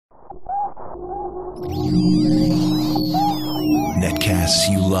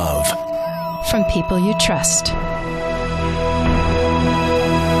Netcasts you love. From people you trust.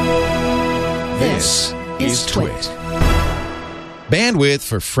 This is Twit. Bandwidth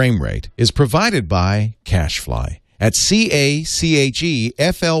for Framerate is provided by CacheFly at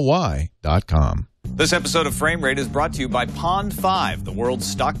CacheFly.com. This episode of Framerate is brought to you by Pond5, the world's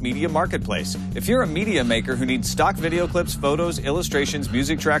stock media marketplace. If you're a media maker who needs stock video clips, photos, illustrations,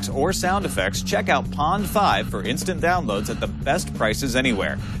 music tracks, or sound effects, check out Pond5 for instant downloads at the best prices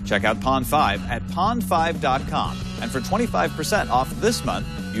anywhere. Check out Pond5 at pond5.com. And for 25% off this month,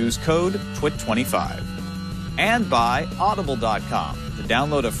 use code TWIT25. And by Audible.com. To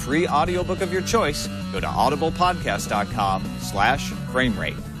download a free audiobook of your choice, go to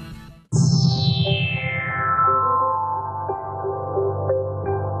audiblepodcast.com/framerate.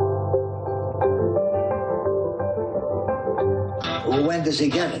 Well, when does he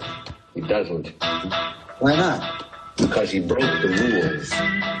get it? He doesn't. Why not? Because he broke the rules.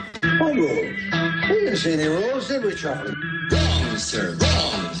 What rules? We didn't see any rules, did we, Charlie? Wrong, sir,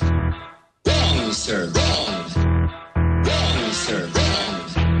 wrong. Wrong, sir, wrong. Wrong, sir, wrong.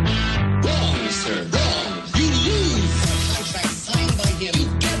 Wrong, sir, wrong. You lose. Contract signed by him. You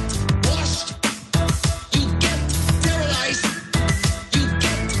get washed. You get sterilized. You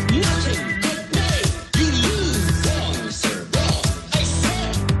get nothing. Good day. You lose. Wrong, sir, wrong. I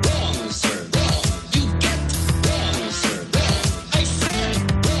said wrong, sir, wrong. You get wrong, sir, wrong. I said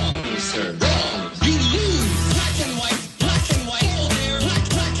wrong, sir, wrong. You lose. Black and white, black and white. All there.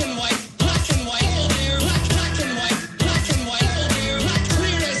 Black and white, black and white. All there. Black and white, black and white. All there. Black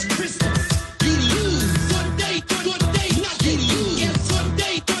clear as crystal. You lose. Good day, nothing. You get good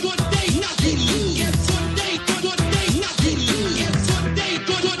day, nothing. You get good day, nothing. You get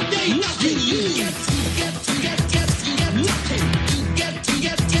good day, nothing. You get nothing.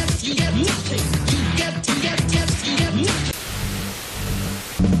 You get nothing. You get nothing. You get nothing.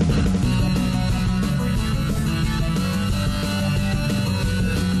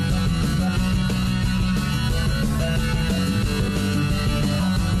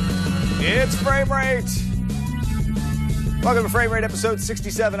 It's Framerate! Welcome to Framerate episode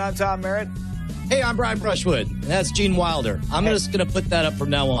 67. I'm Tom Merritt. Hey, I'm Brian Brushwood. And that's Gene Wilder. I'm just going to put that up from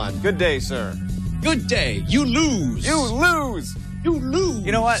now on. Good day, sir. Good day. You lose. You lose! You lose.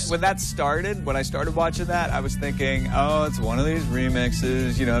 You know what? When that started, when I started watching that, I was thinking, oh, it's one of these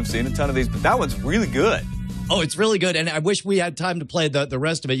remixes. You know, I've seen a ton of these, but that one's really good. Oh, it's really good. And I wish we had time to play the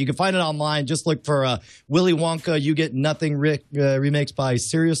rest of it. You can find it online. Just look for Willy Wonka, You Get Nothing remix by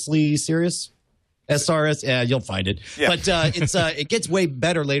Seriously Serious. SRS. Yeah, you'll find it. Yeah. But it gets way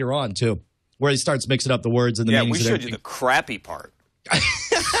better later on, too, where he starts mixing up the words and the meanings. Yeah, we showed you the crappy part.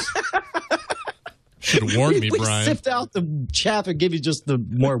 Should have warned me, we Brian. Sift out the chaff and give you just the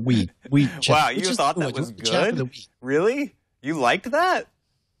more wheat chaff. Wow, you thought that was good? Really? You liked that?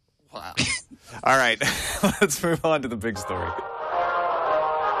 Wow. All right, let's move on to the big story.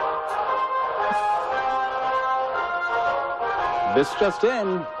 This just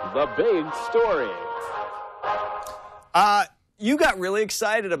in, the big story. You got really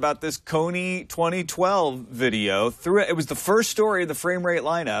excited about this Kony 2012 video. It was the first story of the Framerate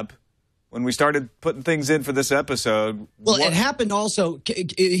lineup when we started putting things in for this episode. Well, it happened also.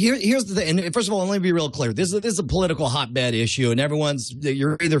 Here's the thing. And first of all, let me be real clear. This is a political hotbed issue, and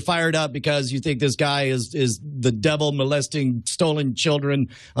you're either fired up because you think this guy is the devil molesting stolen children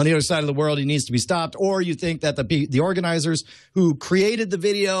on the other side of the world. He needs to be stopped, or you think that the organizers who created the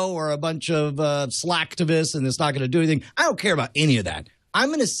video are a bunch of slacktivists and it's not going to do anything. I don't care about any of that. I'm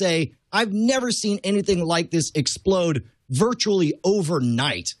going to say I've never seen anything like this explode virtually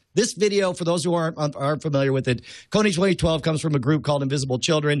overnight. This video, for those who aren't familiar with it, Kony 2012 comes from a group called Invisible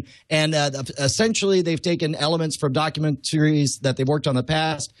Children, and essentially they've taken elements from documentaries that they've worked on in the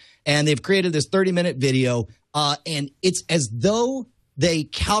past, and they've created this 30-minute video, and it's as though they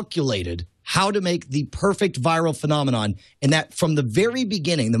calculated how to make the perfect viral phenomenon, and that from the very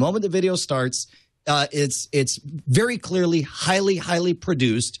beginning, the moment the video starts, it's very clearly highly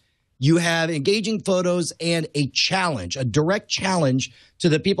produced. You have engaging photos and a challenge, a direct challenge to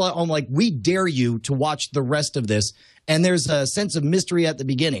the people at home, like, we dare you to watch the rest of this. And there's a sense of mystery at the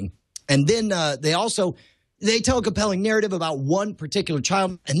beginning. And then they tell a compelling narrative about one particular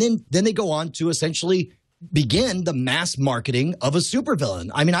child, and then they go on to essentially begin the mass marketing of a supervillain.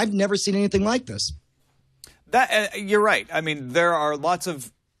 I mean, I've never seen anything like this. You're right. I mean, there are lots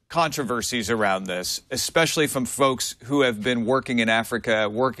of controversies around this, especially from folks who have been working in Africa,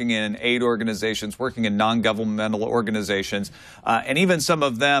 working in aid organizations, working in non-governmental organizations, and even some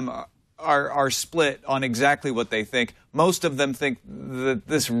of them are split on exactly what they think. Most of them think that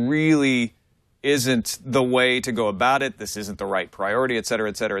this really isn't the way to go about it. This isn't the right priority, et cetera,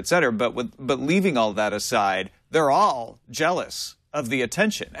 et cetera, et cetera. But leaving all that aside, they're all jealous of the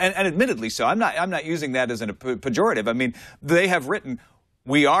attention, and admittedly so. I'm not using that as a pejorative. I mean, they have written,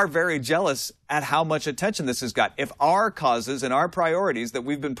 we are very jealous at how much attention this has got. If our causes and our priorities that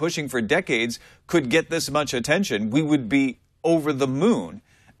we've been pushing for decades could get this much attention, we would be over the moon.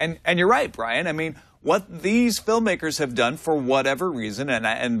 And you're right, Brian. I mean, what these filmmakers have done for whatever reason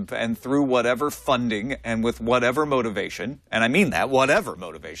and through whatever funding and with whatever motivation, and I mean that, whatever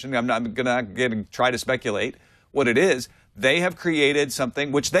motivation, I'm not going to try to speculate what it is, they have created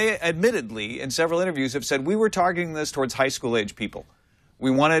something which they admittedly in several interviews have said, we were targeting this towards high school age people.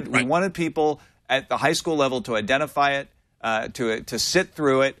 We wanted people at the high school level to identify it, to sit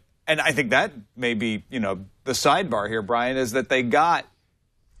through it. And I think that may be, the sidebar here, Brian, is that they got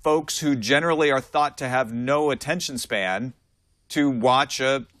folks who generally are thought to have no attention span to watch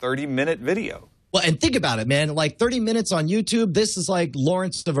a 30-minute video. Well, and think about it, man. Like 30 minutes on YouTube, this is like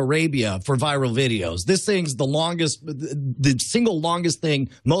Lawrence of Arabia for viral videos. This thing's the single longest thing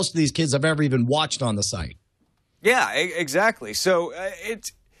most of these kids have ever even watched on the site. Yeah, exactly. So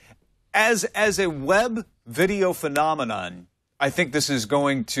it's as a web video phenomenon, I think this is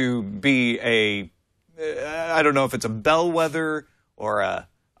going to be I don't know if it's a bellwether or a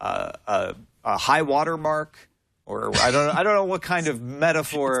high water mark. Or I don't know what kind of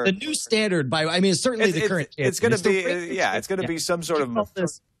metaphor. It's the new standard it's certainly the current. It's going to be it's going to be some sort of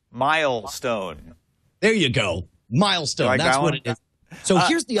milestone. There you go, milestone. That's what it is. So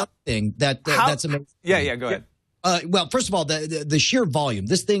here's the other thing that's amazing. Yeah, go ahead. Well, first of all, the sheer volume.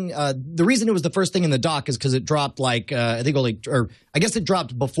 This thing, the reason it was the first thing in the dock is because it dropped I guess it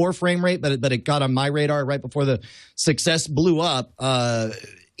dropped before frame rate, but it got on my radar right before the success blew up.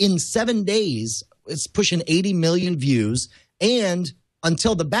 In 7 days, it's pushing 80 million views, and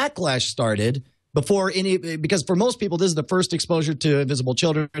until the backlash started, because for most people this is the first exposure to Invisible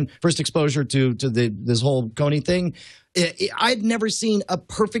Children, first exposure to this whole Coney thing. I'd never seen a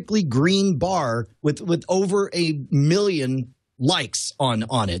perfectly green bar with over 1 million likes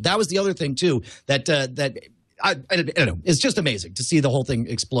on it. That was the other thing too. I don't know. It's just amazing to see the whole thing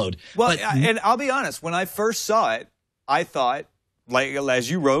explode. Well, and I'll be honest. When I first saw it, I thought, like as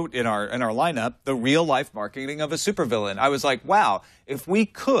you wrote in our lineup, the real life marketing of a supervillain. I was like, wow, if we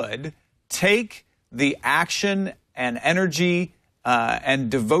could take the action and energy and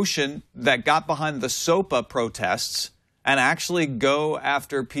devotion that got behind the SOPA protests and actually go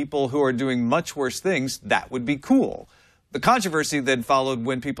after people who are doing much worse things, that would be cool. The controversy then followed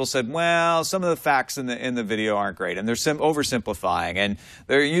when people said, well, some of the facts in the video aren't great, and they're oversimplifying, and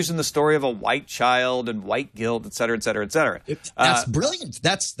they're using the story of a white child and white guilt, et cetera, et cetera, et cetera. That's brilliant.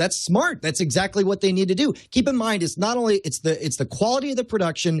 That's smart. That's exactly what they need to do. Keep in mind, it's not only it's the quality of the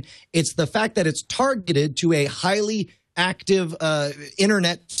production, it's the fact that it's targeted to a highly active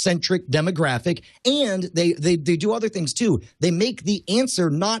internet-centric demographic, and they do other things too. They make the answer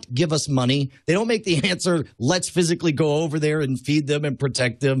not give us money. They don't make the answer let's physically go over there and feed them and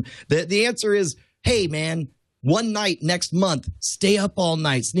protect them. The answer is, hey man, one night next month, stay up all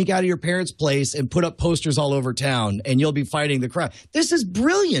night, sneak out of your parents' place and put up posters all over town, and you'll be fighting the crowd. This is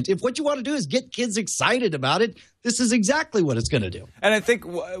brilliant. If what you want to do is get kids excited about it, this is exactly what it's going to do. And I think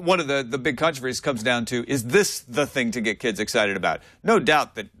one of the big controversies comes down to, is this the thing to get kids excited about? No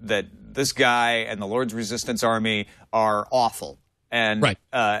doubt that this guy and the Lord's Resistance Army are awful. And right.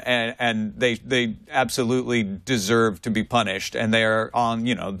 And they absolutely deserve to be punished, and they are on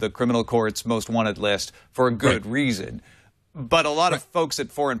the criminal court's most wanted list for a good reason. But a lot of folks at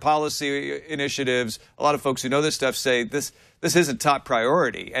foreign policy initiatives, a lot of folks who know this stuff say this isn't top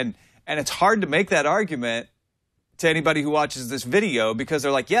priority, and it's hard to make that argument to anybody who watches this video, because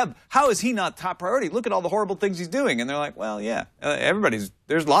they're like, yeah, how is he not top priority? Look at all the horrible things he's doing, and they're like, well, yeah,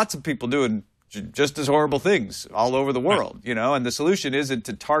 there's lots of people doing just as horrible things all over the world, and the solution isn't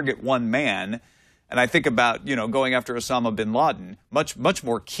to target one man. And I think about, going after Osama bin Laden, much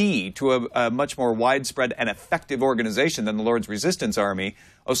more key to a much more widespread and effective organization than the Lord's Resistance Army.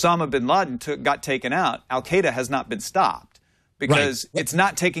 Osama bin Laden got taken out. Al-Qaeda has not been stopped, because it's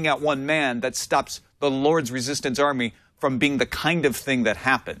not taking out one man that stops the Lord's Resistance Army from being the kind of thing that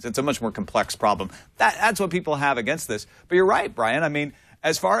happens. It's a much more complex problem. That's what people have against this. But you're right, Brian. I mean,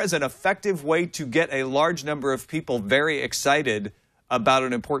 as far as an effective way to get a large number of people very excited about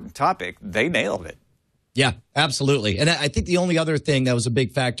an important topic, they nailed it. Yeah, absolutely. And I think the only other thing that was a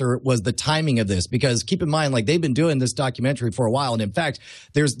big factor was the timing of this, because keep in mind, like, they've been doing this documentary for a while. And in fact,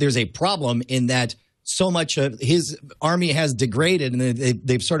 there's a problem in that so much of his army has degraded, and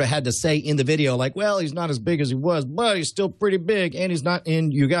they've sort of had to say in the video, like, well, he's not as big as he was, but he's still pretty big, and he's not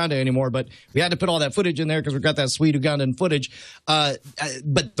in Uganda anymore. But we had to put all that footage in there because we've got that sweet Ugandan footage.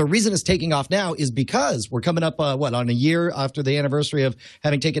 But the reason it's taking off now is because we're coming up, on a year after the anniversary of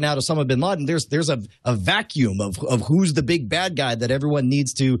having taken out Osama bin Laden. There's a vacuum of who's the big bad guy that everyone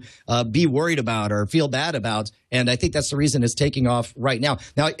needs to be worried about or feel bad about. And I think that's the reason it's taking off right now.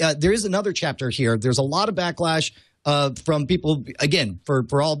 Now, there is another chapter here. There's a lot of backlash from people, again, for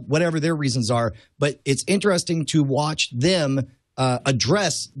all whatever their reasons are. But it's interesting to watch them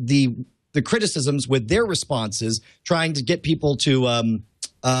address the criticisms with their responses, trying to get people to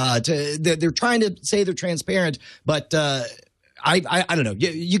they're trying to say they're transparent, but I don't know.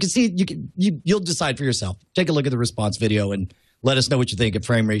 You can see you'll decide for yourself. Take a look at the response video and let us know what you think at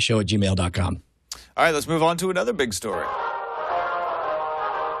framerateshow@gmail.com. All right, let's move on to another big story.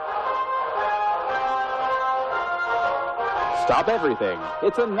 Stop everything.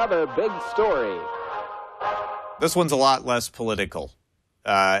 It's another big story. This one's a lot less political,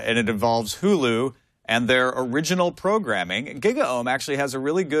 and it involves Hulu and their original programming. GigaOM actually has a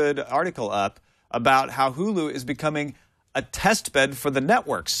really good article up about how Hulu is becoming a test bed for the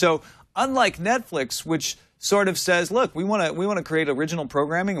networks. So unlike Netflix, which sort of says, look, we want to create original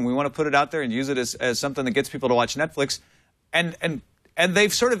programming and we want to put it out there and use it as something that gets people to watch Netflix, and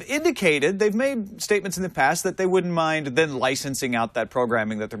they've sort of indicated, they've made statements in the past that they wouldn't mind then licensing out that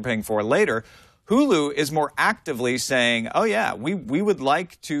programming that they're paying for later. Hulu is more actively saying, oh yeah, we would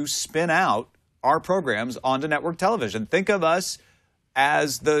like to spin out our programs onto network television. Think of us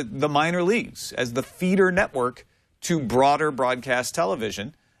as the minor leagues, as the feeder network to broader broadcast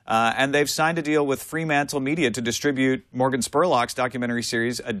television. And they've signed a deal with Fremantle Media to distribute Morgan Spurlock's documentary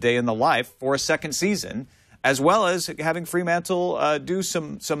series, A Day in the Life, for a second season, as well as having Fremantle do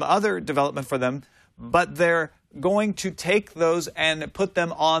some other development for them. But they're going to take those and put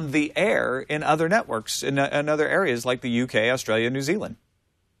them on the air in other networks, in other areas like the UK, Australia, New Zealand.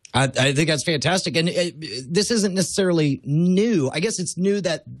 I think that's fantastic. And this isn't necessarily new. I guess it's new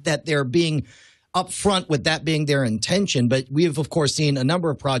that they're being upfront with that being their intention. But we have, of course, seen a number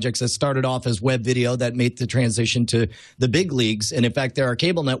of projects that started off as web video that made the transition to the big leagues. And in fact, there are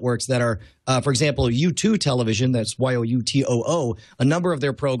cable networks that are, for example, U2 Television, that's YOUTOO. A number of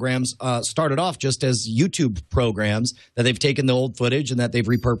their programs started off just as YouTube programs that they've taken the old footage and that they've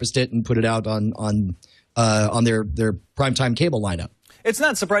repurposed it and put it out on their primetime cable lineup. It's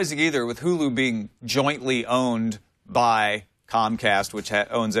not surprising either, with Hulu being jointly owned by Comcast, which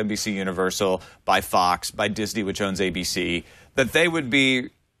owns NBC Universal, by Fox, by Disney, which owns ABC, that they would be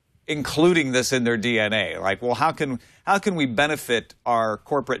including this in their DNA. Like, well, how can we benefit our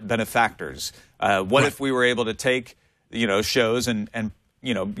corporate benefactors? What if we were able to take, shows and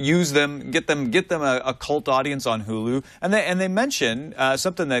use them, get them a cult audience on Hulu? And they mention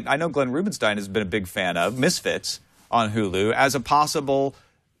something that I know Glenn Rubenstein has been a big fan of, Misfits on Hulu, as a possible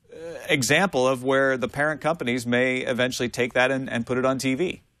example of where the parent companies may eventually take that and put it on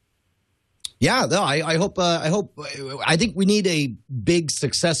TV. Yeah, no, I think we need a big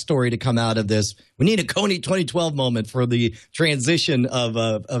success story to come out of this. We need a Coney 2012 moment for the transition of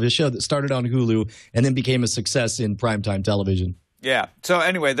a show that started on Hulu and then became a success in primetime television. Yeah. So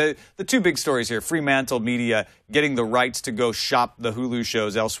anyway, the two big stories here: Fremantle Media getting the rights to go shop the Hulu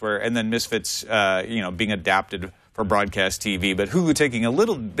shows elsewhere, and then Misfits, being adapted for broadcast TV, but Hulu taking a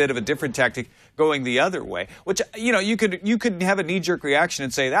little bit of a different tactic, going the other way, which, you could have a knee-jerk reaction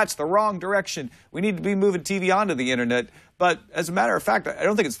and say, that's the wrong direction. We need to be moving TV onto the internet. But as a matter of fact, I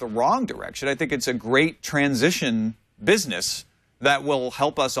don't think it's the wrong direction. I think it's a great transition business that will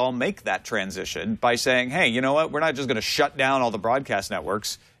help us all make that transition by saying, hey, you know what? We're not just going to shut down all the broadcast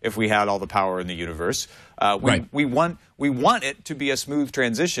networks if we had all the power in the universe. We want it to be a smooth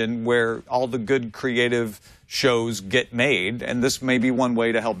transition where all the good creative shows get made, and this may be one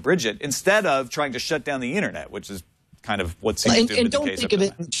way to help bridge it, instead of trying to shut down the internet, which is kind of what seems to have been the case. And don't think of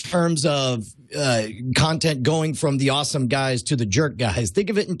it in terms of content going from the awesome guys to the jerk guys. Think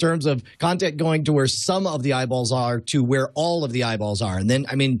of it in terms of content going to where some of the eyeballs are to where all of the eyeballs are. And then,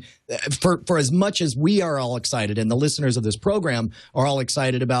 I mean, for as much as we are all excited and the listeners of this program are all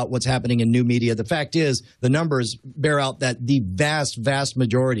excited about what's happening in new media, the fact is the numbers bear out that the vast, vast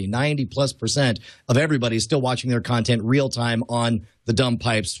majority, 90+% of everybody is still watching their content real time on the dumb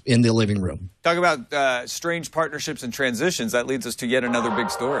pipes in the living room. Talk about strange partnerships and transitions. That leads us to yet another big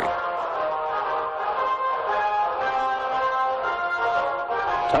story.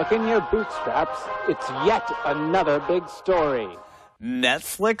 Tuck in your bootstraps. It's yet another big story.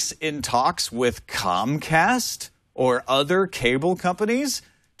 Netflix in talks with Comcast or other cable companies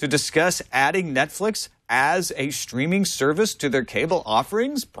to discuss adding Netflix as a streaming service to their cable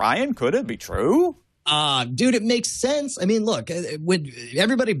offerings? Brian, could it be true? Dude, it makes sense. I mean, look, when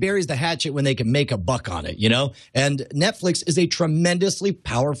everybody buries the hatchet when they can make a buck on it, you know? And Netflix is a tremendously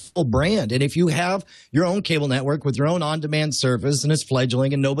powerful brand. And if you have your own cable network with your own on-demand service and it's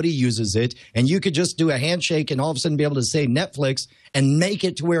fledgling and nobody uses it, and you could just do a handshake and all of a sudden be able to say Netflix and make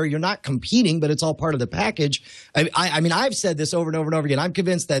it to where you're not competing, but it's all part of the package. I mean, I've said this over and over and over again. I'm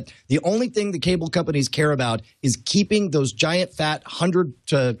convinced that the only thing the cable companies care about is keeping those giant fat $100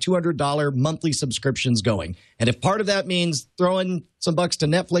 to $200 monthly subscriptions going. And if part of that means throwing some bucks to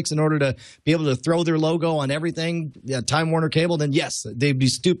Netflix in order to be able to throw their logo on everything, Time Warner Cable, then yes, they'd be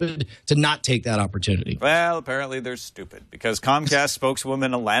stupid to not take that opportunity. Well, apparently they're stupid because Comcast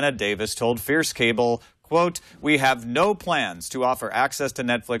spokeswoman Alana Davis told Fierce Cable, quote, "We have no plans to offer access to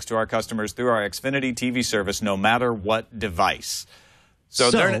Netflix to our customers through our Xfinity TV service, no matter what device."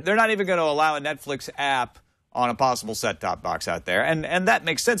 So they're not even going to allow a Netflix app on a possible set-top box out there. And that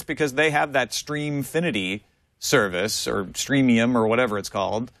makes sense because they have that Streamfinity service, or Streamium, or whatever it's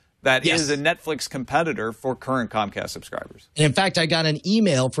called, that is a Netflix competitor for current Comcast subscribers. And in fact, I got an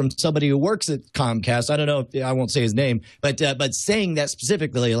email from somebody who works at Comcast. I don't know, I won't say his name, but saying that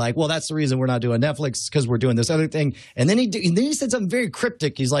specifically, like, well, that's the reason we're not doing Netflix, because we're doing this other thing. And then he said something very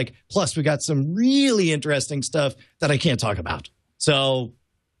cryptic. He's like, plus we got some really interesting stuff that I can't talk about. So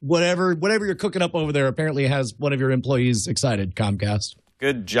whatever you're cooking up over there apparently has one of your employees excited, Comcast.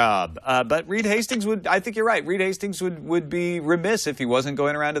 Good job. But Reed Hastings I think you're right. Reed Hastings would be remiss if he wasn't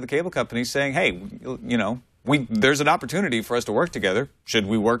going around to the cable companies saying, hey, you know, there's an opportunity for us to work together. Should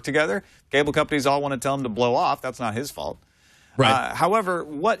we work together? Cable companies all want to tell him to blow off. That's not his fault. Right. However,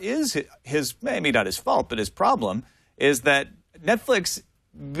 what is his, maybe not his fault, but his problem is that Netflix,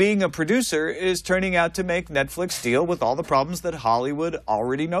 being a producer, is turning out to make Netflix deal with all the problems that Hollywood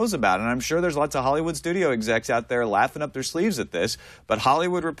already knows about. And I'm sure there's lots of Hollywood studio execs out there laughing up their sleeves at this. But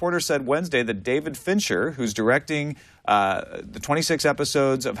Hollywood Reporter said Wednesday that David Fincher, who's directing the 26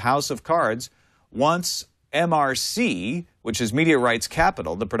 episodes of House of Cards, wants MRC, which is Media Rights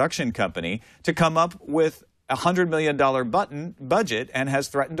Capital, the production company, to come up with a $100 million budget, and has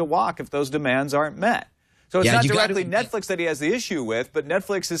threatened to walk if those demands aren't met. So it's not directly Netflix that he has the issue with, but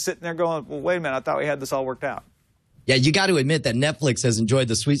Netflix is sitting there going, well, wait a minute, I thought we had this all worked out. Yeah, you got to admit that Netflix has enjoyed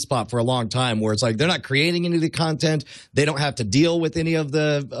the sweet spot for a long time, where it's like they're not creating any of the content. They don't have to deal with any of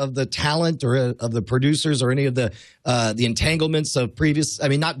the talent or of the producers or any of the entanglements of previous. I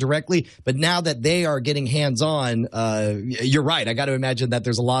mean, not directly, but now that they are getting hands on, you're right. I got to imagine that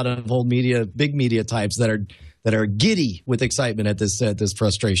there's a lot of old media, big media types that are giddy with excitement at this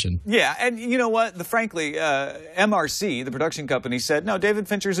frustration. Yeah, and you know what? Frankly, MRC, the production company, said, no, David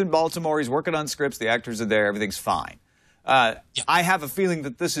Fincher's in Baltimore. He's working on scripts. The actors are there. Everything's fine. I have a feeling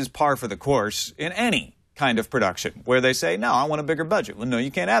that this is par for the course in any kind of production where they say, no, I want a bigger budget. Well, no, you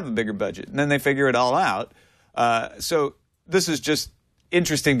can't have a bigger budget. And then they figure it all out. So this is just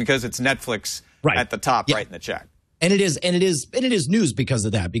interesting because it's Netflix at the top writing the check. And it is news because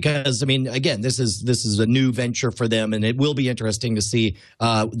of that. Because I mean, again, this is a new venture for them, and it will be interesting to see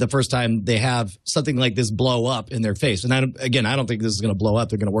the first time they have something like this blow up in their face. And I don't think this is going to blow up.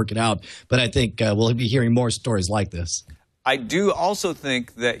 They're going to work it out. But I think we'll be hearing more stories like this. I do also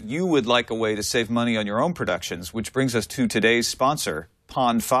think that you would like a way to save money on your own productions, which brings us to today's sponsor,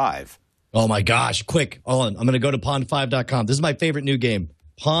 Pond 5. Oh my gosh! Quick, hold on. I'm going to go to pond5.com. This is my favorite new game,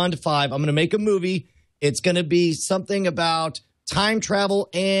 Pond 5. I'm going to make a movie. It's going to be something about time travel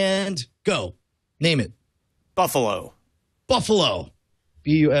and go. Name it. Buffalo. Buffalo.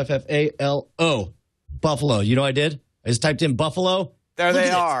 Buffalo. Buffalo. You know what I did? I just typed in Buffalo. There they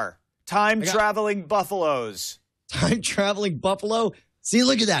are. Time-traveling buffaloes. Time-traveling buffalo. See,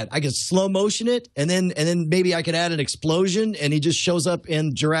 look at that. I could slow motion it, and then maybe I could add an explosion, and he just shows up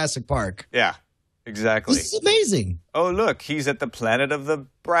in Jurassic Park. Yeah, exactly. This is amazing. Oh, look. He's at the planet of the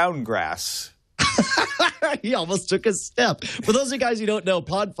brown grass. He almost took a step. For those of you guys who don't know,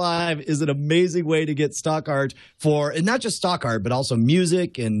 Pond 5 is an amazing way to get stock art and not just stock art, but also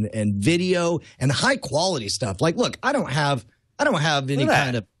music and video and high quality stuff. Like, look, I don't have any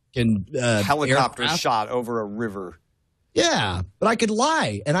kind of helicopter shot over a river. Yeah, but I could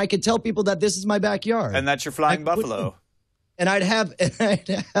lie and I could tell people that this is my backyard. And that's your flying buffalo. And I'd have. And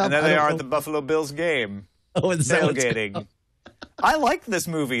there they are at the Buffalo Bills game. Oh, it's tailgating. I like this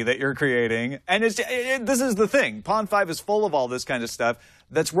movie that you're creating, and this is the thing. Pond 5 is full of all this kind of stuff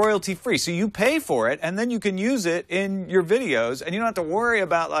that's royalty-free. So you pay for it, and then you can use it in your videos, and you don't have to worry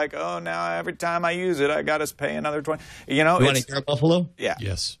about, like, oh, now every time I use it, I got to pay another $20. You know, you want to hear Buffalo? Yeah.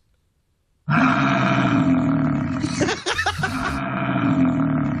 Yes.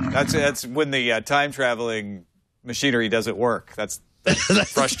 That's when the time-traveling machinery doesn't work. That's the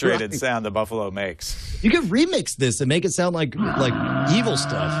frustrated sound the buffalo makes. You could remix this and make it sound like evil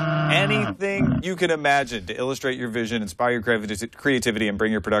stuff. Anything you can imagine to illustrate your vision, inspire your creativity, and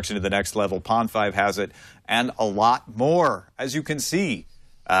bring your production to the next level. Pond 5 has it, and a lot more, as you can see.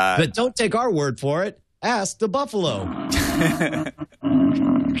 But don't take our word for it. Ask the buffalo.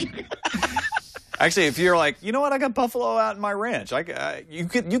 Actually, if you're like, you know what, I got buffalo out in my ranch, you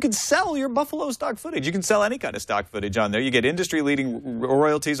could sell your buffalo stock footage. You can sell any kind of stock footage on there. You get industry-leading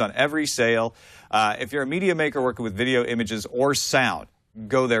royalties on every sale. If you're a media maker working with video, images, or sound,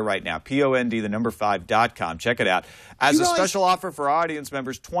 go there right now. POND5.com. Check it out. As a special offer for our audience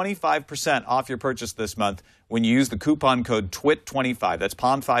members, 25% off your purchase this month when you use the coupon code TWIT25. That's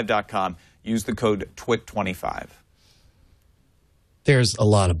pond5.com. Use the code TWIT25. There's a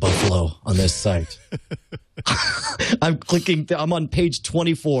lot of buffalo on this site. I'm on page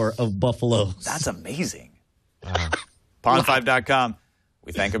 24 of buffalo. That's amazing. Pond5.com.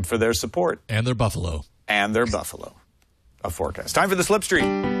 We thank them for their support. And their buffalo. And their buffalo. A forecast. Time for the slipstream.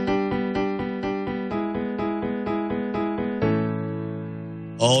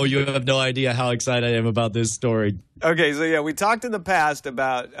 Oh, you have no idea how excited I am about this story. Okay, so yeah, we talked in the past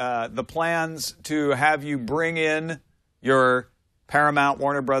about the plans to have you bring in your Paramount,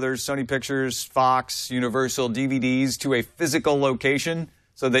 Warner Brothers, Sony Pictures, Fox, Universal DVDs to a physical location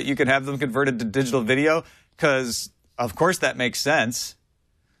so that you can have them converted to digital video, because, of course, that makes sense.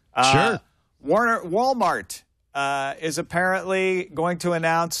 Sure. Walmart is apparently going to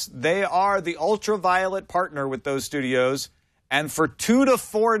announce they are the ultraviolet partner with those studios, and for $2 to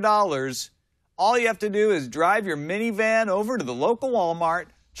 $4, all you have to do is drive your minivan over to the local Walmart,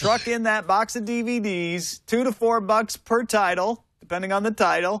 truck in that box of DVDs, $2 to $4 per title, depending on the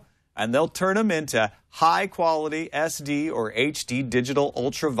title, and they'll turn them into high-quality SD or HD digital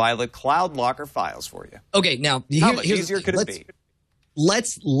ultraviolet cloud locker files for you. Okay, now, how much easier could it be?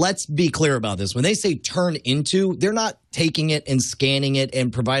 Let's be clear about this. When they say turn into, they're not taking it and scanning it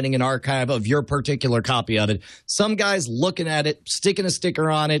and providing an archive of your particular copy of it. Some guy's looking at it, sticking a sticker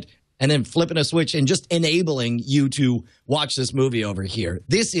on it, and then flipping a switch and just enabling you to watch this movie over here.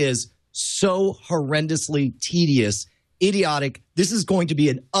 This is so horrendously tedious, idiotic. This is going to be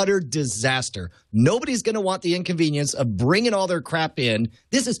an utter disaster. Nobody's going to want the inconvenience of bringing all their crap in.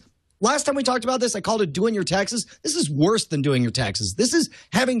 This is, last time we talked about this, I called it doing your taxes. This is worse than doing your taxes. This is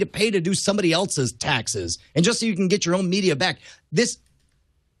having to pay to do somebody else's taxes, and just so you can get your own media back. This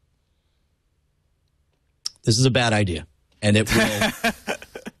is a bad idea, and it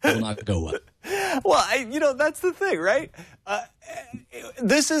will not go well. Well, that's the thing, right?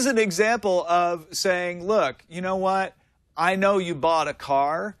 This is an example of saying, look, you know what? I know you bought a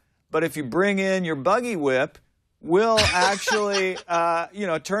car, but if you bring in your buggy whip, we'll actually,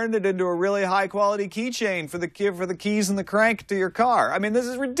 turn it into a really high-quality keychain for the keys and the crank to your car. I mean, this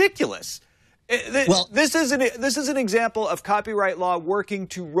is ridiculous. This is an example of copyright law working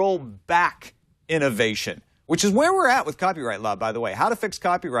to roll back innovation, which is where we're at with copyright law, by the way. How to Fix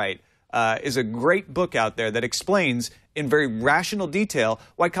Copyright is a great book out there that explains in very rational detail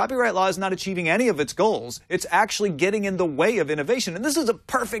why copyright law is not achieving any of its goals. It's actually getting in the way of innovation. And this is a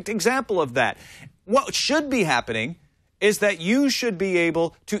perfect example of that. What should be happening is that you should be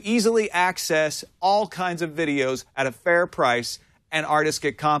able to easily access all kinds of videos at a fair price and artists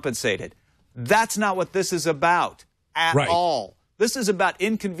get compensated. That's not what this is about at all. This is about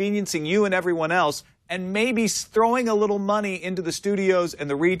inconveniencing you and everyone else and maybe throwing a little money into the studios and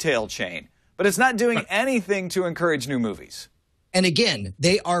the retail chain. But it's not doing anything to encourage new movies. And again,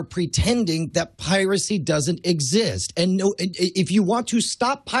 they are pretending that piracy doesn't exist. And no, if you want to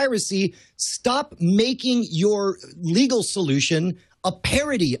stop piracy, stop making your legal solution a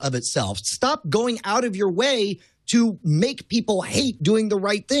parody of itself. Stop going out of your way to make people hate doing the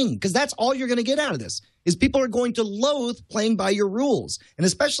right thing, because that's all you're going to get out of this. Is people are going to loathe playing by your rules. And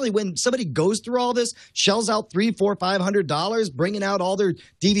especially when somebody goes through all this, shells out $300, $400, $500, bringing out all their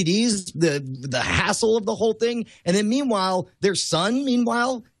DVDs, the hassle of the whole thing. And then meanwhile, their son,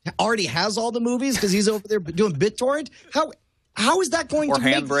 already has all the movies because he's over there doing BitTorrent. How is that going to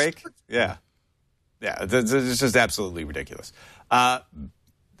make Handbrake? Yeah. It's just absolutely ridiculous.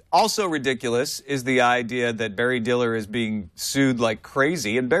 Also ridiculous is the idea that Barry Diller is being sued like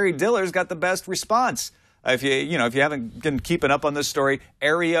crazy, and Barry Diller's got the best response. If you haven't been keeping up on this story,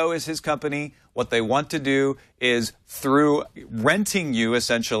 Aereo is his company. What they want to do is, through renting you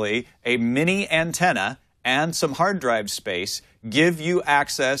essentially a mini antenna and some hard drive space, give you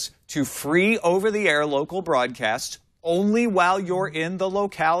access to free over-the-air local broadcasts only while you're in the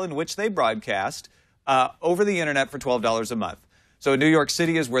locale in which they broadcast over the internet for $12 a month. So New York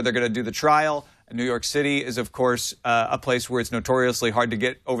City is where they're going to do the trial. And New York City is, of course, a place where it's notoriously hard to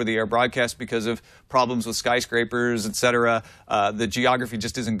get over-the-air broadcast because of problems with skyscrapers, et cetera. The geography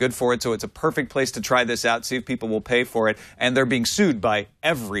just isn't good for it, so it's a perfect place to try this out, see if people will pay for it. And they're being sued by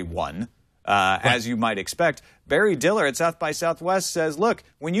everyone, as you might expect. Barry Diller at South by Southwest says, look,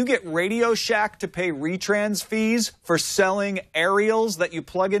 when you get Radio Shack to pay retrans fees for selling aerials that you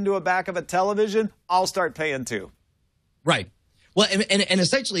plug into a back of a television, I'll start paying too. Right. Well, and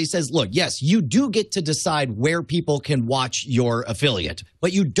essentially he says, look, yes, you do get to decide where people can watch your affiliate,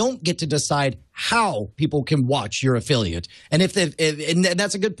 but you don't get to decide how people can watch your affiliate. And and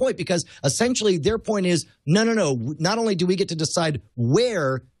that's a good point, because essentially their point is, no. Not only do we get to decide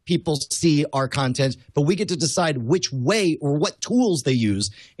where people see our content, but we get to decide which way or what tools they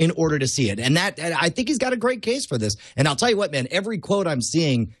use in order to see it. And I think he's got a great case for this. And I'll tell you what, man, every quote I'm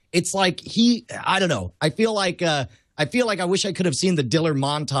seeing, it's like I don't know. I feel like I wish I could have seen the Diller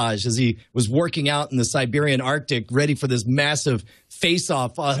montage as he was working out in the Siberian Arctic, ready for this massive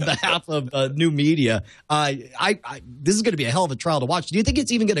face-off on behalf of new media. This is going to be a hell of a trial to watch. Do you think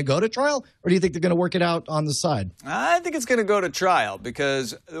it's even going to go to trial, or do you think they're going to work it out on the side? I think it's going to go to trial,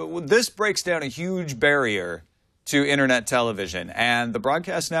 because this breaks down a huge barrier to internet television, and the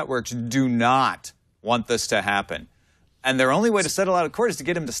broadcast networks do not want this to happen. And their only way to settle out of court is to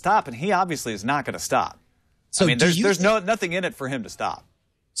get him to stop, and he obviously is not going to stop. So I mean, there's nothing in it for him to stop.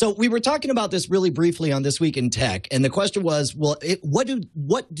 So we were talking about this really briefly on This Week in Tech, and the question was, well, what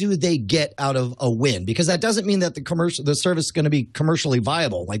do they get out of a win? Because that doesn't mean that the service is going to be commercially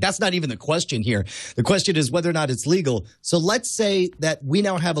viable. Like, that's not even the question here. The question is whether or not it's legal. So let's say that we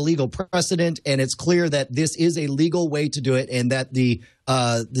now have a legal precedent, and it's clear that this is a legal way to do it, and that the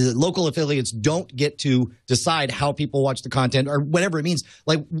local affiliates don't get to decide how people watch the content or whatever it means.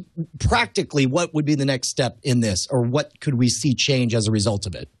 Like, practically, what would be the next step in this, or what could we see change as a result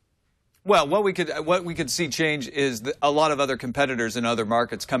of it? Well, what we could see change is a lot of other competitors in other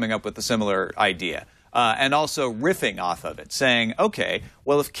markets coming up with a similar idea, and also riffing off of it, saying, okay,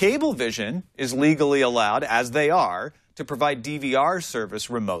 well, if Cablevision is legally allowed, as they are, to provide DVR service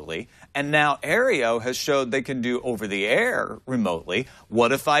remotely, and now Aereo has showed they can do over-the-air remotely,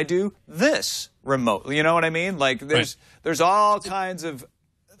 what if I do this remotely? You know what I mean? Like, there's all kinds of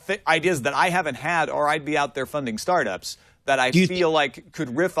ideas that I haven't had, or I'd be out there funding startups, that I feel like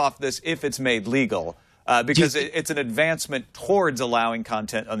could riff off this if it's made legal, because it's an advancement towards allowing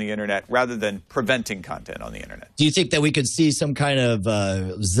content on the internet rather than preventing content on the internet. Do you think that we could see some kind of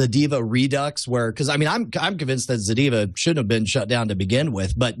Zadiva redux where, because I mean, I'm convinced that Zadiva shouldn't have been shut down to begin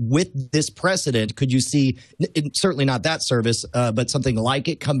with, but with this precedent, could you see, certainly not that service, but something like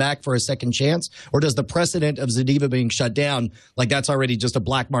it come back for a second chance? Or does the precedent of Zadiva being shut down, like that's already just a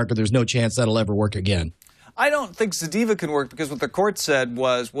black mark, or there's no chance that'll ever work again? I don't think Zadiva can work, because what the court said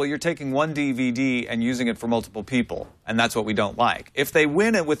was, well, you're taking one DVD and using it for multiple people, and that's what we don't like. If they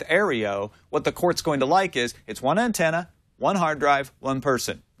win it with Aereo, what the court's going to like is it's one antenna, one hard drive, one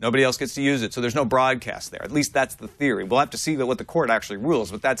person. Nobody else gets to use it, so there's no broadcast there. At least that's the theory. We'll have to see what the court actually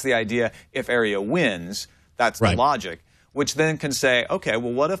rules, but that's the idea. If Aereo wins, that's the logic, which then can say, okay,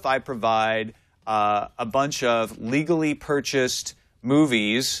 well, what if I provide a bunch of legally purchased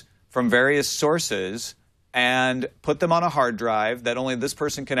movies from various sources and put them on a hard drive that only this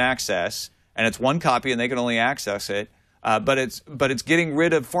person can access, and it's one copy and they can only access it, but it's getting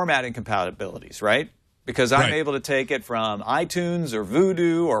rid of format incompatibilities, right? Because I'm able to take it from iTunes or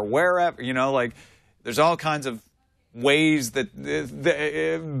Vudu or wherever, you know, like there's all kinds of ways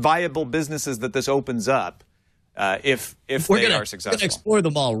that viable businesses that this opens up if they are successful. We're going to explore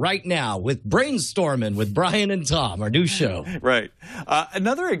them all right now with Brainstorming with Brian and Tom, our new show. Right.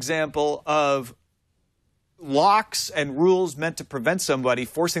 Another example of locks and rules meant to prevent somebody,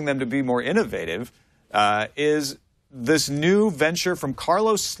 forcing them to be more innovative, is this new venture from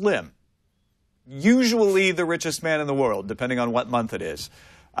Carlos Slim, usually the richest man in the world, depending on what month it is,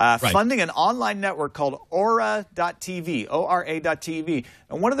 funding an online network called Ora.tv, O-R-A.tv.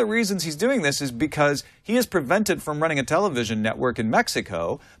 And one of the reasons he's doing this is because he is prevented from running a television network in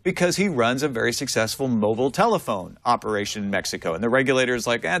Mexico because he runs a very successful mobile telephone operation in Mexico. And the regulator is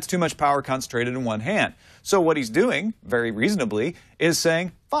like, it's too much power concentrated in one hand. So what he's doing, very reasonably, is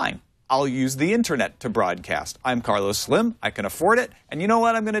saying, fine, I'll use the internet to broadcast. I'm Carlos Slim, I can afford it, and you know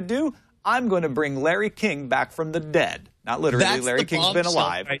what I'm going to do? I'm going to bring Larry King back from the dead. Not literally, Larry King's been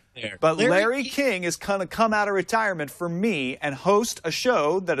alive. Right there. But Larry King is going to come out of retirement for me and host a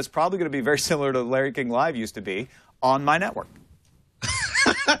show that is probably going to be very similar to Larry King Live used to be on my network.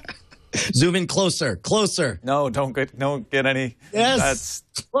 Zoom in closer, closer. No, don't get any. Yes,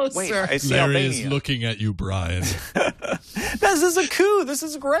 closer. Wait, I see Larry Albania. is looking at you, Brian. This is a coup. This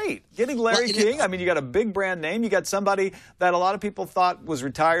is great. Getting Larry King. I mean, you got a big brand name. You got somebody that a lot of people thought was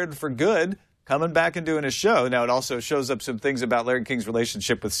retired for good coming back and doing a show. Now, it also shows up some things about Larry King's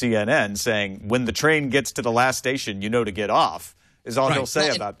relationship with CNN, saying when the train gets to the last station, you know to get off, is all he'll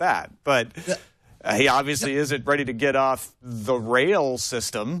say about that. But he obviously isn't ready to get off the rail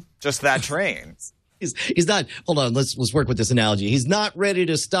system, just that train. He's not. Hold on. Let's work with this analogy. He's not ready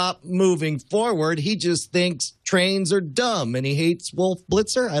to stop moving forward. He just thinks trains are dumb, and he hates Wolf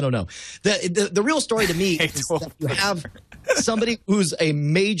Blitzer. I don't know. The real story to me is that you have somebody who's a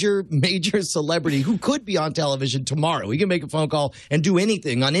major celebrity who could be on television tomorrow. He can make a phone call and do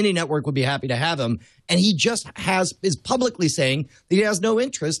anything on any network. Would be happy to have him. And he just is publicly saying that he has no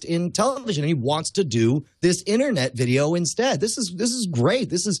interest in television. And he wants to do this internet video instead. This is great.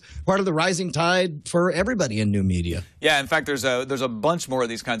 This is part of the rising tide for everybody in new media. Yeah, in fact, there's a bunch more of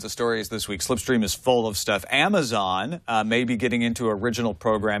these kinds of stories this week. Slipstream is full of stuff. Amazon may be getting into original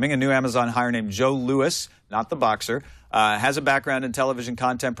programming. A new Amazon hire named Joe Lewis, not the boxer, has a background in television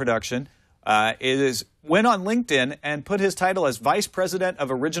content production. Went on LinkedIn and put his title as Vice President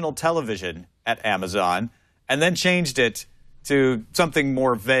of Original Television at Amazon, and then changed it to something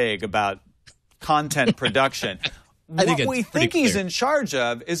more vague about content production. What we think he's in charge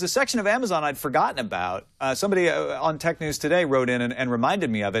of is a section of Amazon I'd forgotten about. Somebody on Tech News Today wrote in and reminded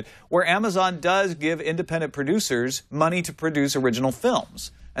me of it, where Amazon does give independent producers money to produce original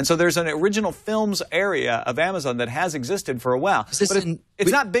films. And so there's an original films area of Amazon that has existed for a while. But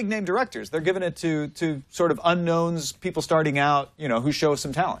it's not big-name directors. They're giving it to sort of unknowns, people starting out, who show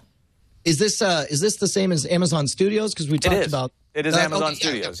some talent. Is this the same as Amazon Studios? Because we talked about it is Amazon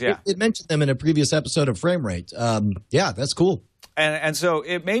Studios. Yeah, it mentioned them in a previous episode of Frame Rate. Yeah, that's cool. And so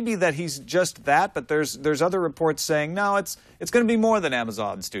it may be that he's just that, but there's other reports saying no, it's going to be more than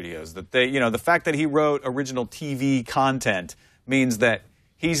Amazon Studios. That they, the fact that he wrote original TV content means that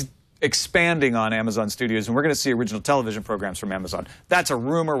he's expanding on Amazon Studios, and we're going to see original television programs from Amazon. That's a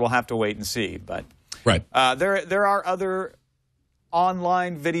rumor. We'll have to wait and see. But there are other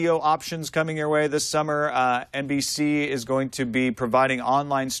online video options coming your way this summer. NBC is going to be providing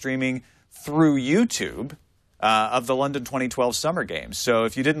online streaming through YouTube of the London 2012 Summer Games. So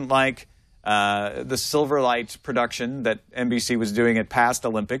if you didn't like the Silverlight production that NBC was doing at past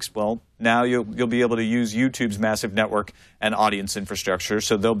Olympics, well, now you'll be able to use YouTube's massive network and audience infrastructure.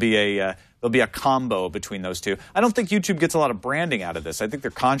 So there'll be a combo between those two. I don't think YouTube gets a lot of branding out of this. I think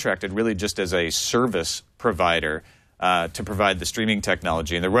they're contracted really just as a service provider to provide the streaming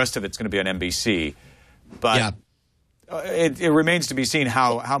technology, and the rest of it's going to be on NBC. But it remains to be seen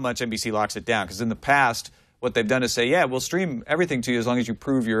how much NBC locks it down, because in the past, what they've done is say, yeah, we'll stream everything to you as long as you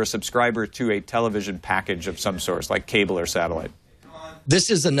prove you're a subscriber to a television package of some sort, like cable or satellite.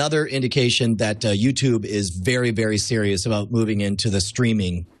 This is another indication that YouTube is very, very serious about moving into the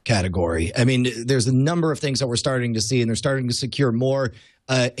streaming category. I mean, there's a number of things that we're starting to see, and they're starting to secure more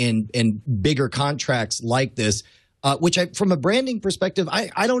and bigger contracts like this. Which, from a branding perspective,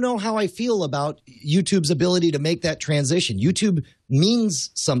 I don't know how I feel about YouTube's ability to make that transition. YouTube means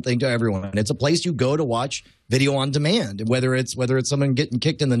something to everyone. It's a place you go to watch video on demand, whether it's someone getting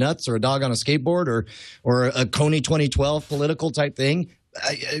kicked in the nuts or a dog on a skateboard or a Coney 2012 political type thing.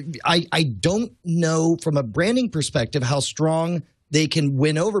 I don't know from a branding perspective how strong they can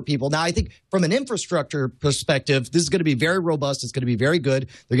win over people. Now, I think from an infrastructure perspective, this is going to be very robust. It's going to be very good.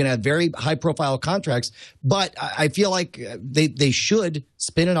 They're going to have very high-profile contracts. But I feel like they should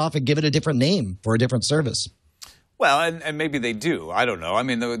spin it off and give it a different name for a different service. Well, and maybe they do. I don't know. I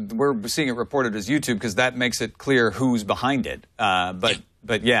mean, we're seeing it reported as YouTube because that makes it clear who's behind it.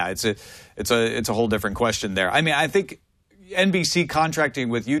 But yeah, it's a whole different question there. I mean, I think NBC contracting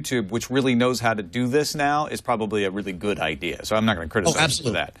with YouTube, which really knows how to do this now, is probably a really good idea. So I'm not going to criticize them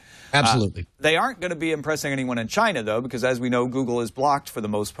for that. Absolutely. They aren't going to be impressing anyone in China, though, because as we know, Google is blocked for the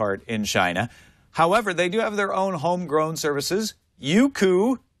most part in China. However, they do have their own homegrown services.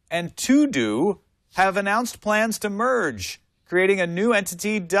 Youku and Tudu have announced plans to merge, creating a new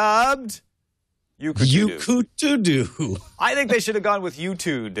entity dubbed Youku Tudu. I think they should have gone with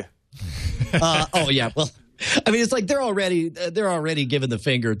YouTube. Oh, yeah. Well, I mean, it's like they're already giving the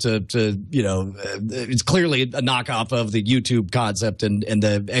finger to it's clearly a knockoff of the YouTube concept, and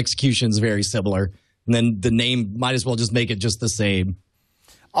the execution's very similar. And then the name might as well just make it just the same.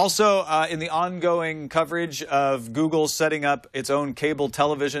 Also, in the ongoing coverage of Google setting up its own cable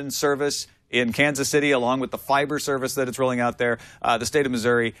television service in Kansas City, along with the fiber service that it's rolling out there, the state of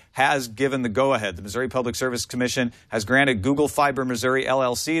Missouri has given the go-ahead. The Missouri Public Service Commission has granted Google Fiber Missouri,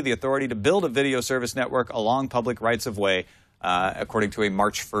 LLC, the authority to build a video service network along public rights-of-way, according to a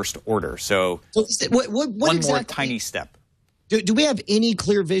March 1st order. So what one exactly, more tiny step. Do we have any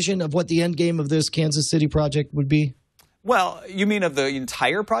clear vision of what the end game of this Kansas City project would be? Well, you mean of the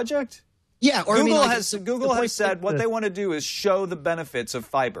entire project? Yeah, or Google has said what they want to do is show the benefits of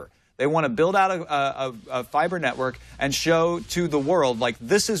fiber. They want to build out a fiber network and show to the world, like,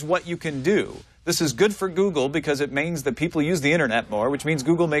 this is what you can do. This is good for Google because it means that people use the internet more, which means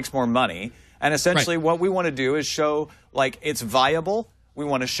Google makes more money. And essentially what we want to do is show, like, it's viable. We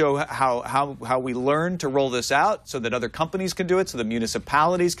want to show how we learn to roll this out so that other companies can do it, so that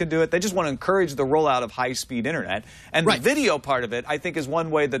municipalities can do it. They just want to encourage the rollout of high-speed internet. And the video part of it, I think, is one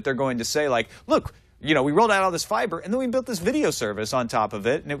way that they're going to say, like, look, you know, we rolled out all this fiber, and then we built this video service on top of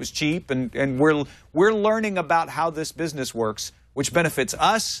it, and it was cheap, and we're learning about how this business works, which benefits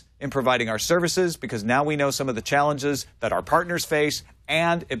us in providing our services because now we know some of the challenges that our partners face,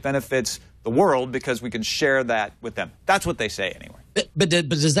 and it benefits the world because we can share that with them. That's what they say anyway. But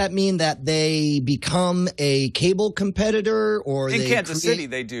does that mean that they become a cable competitor, or in Kansas City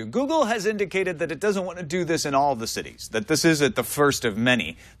they do? Google has indicated that it doesn't want to do this in all of the cities, that this isn't the first of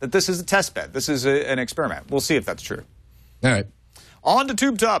many, that this is a test bed, this is an experiment. We'll see if that's true. All right. On to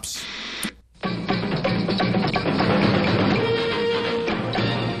Tube Tops.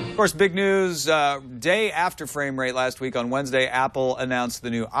 Of course, big news, day after Frame Rate last week on Wednesday, Apple announced the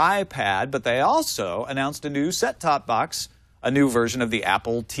new iPad, but they also announced a new set-top box, a new version of the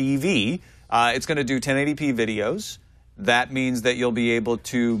Apple TV. It's going to do 1080p videos. That means that you'll be able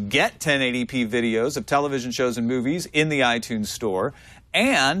to get 1080p videos of television shows and movies in the iTunes Store,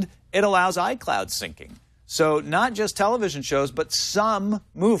 and it allows iCloud syncing. So not just television shows, but some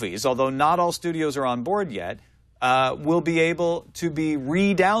movies, although not all studios are on board yet, will be able to be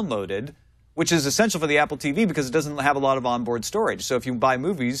re-downloaded, which is essential for the Apple TV because it doesn't have a lot of onboard storage. So if you buy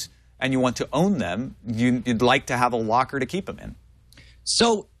movies and you want to own them, you'd like to have a locker to keep them in.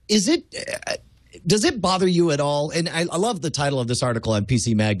 So does it bother you at all? And I love the title of this article on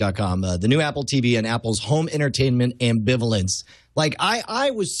PCMag.com, the new Apple TV and Apple's home entertainment ambivalence. Like,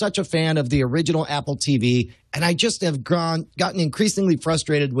 I was such a fan of the original Apple TV, and I just have gotten increasingly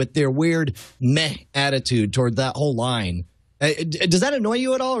frustrated with their weird meh attitude toward that whole line. Does that annoy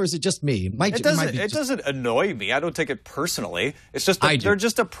you at all, or is it just me? It doesn't annoy me. I don't take it personally. It's just they're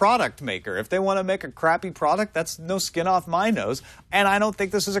just a product maker. If they want to make a crappy product, that's no skin off my nose. And I don't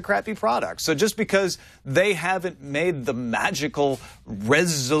think this is a crappy product. So just because they haven't made the magical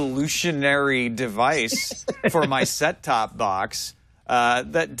resolutionary device for my set-top box,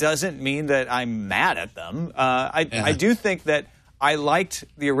 that doesn't mean that I'm mad at them. I do think that I liked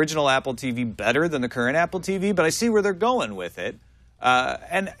the original Apple TV better than the current Apple TV, but I see where they're going with it.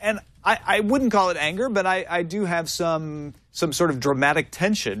 And I wouldn't call it anger, but I do have some sort of dramatic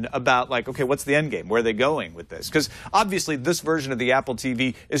tension about, like, okay, what's the end game? Where are they going with this? Because obviously this version of the Apple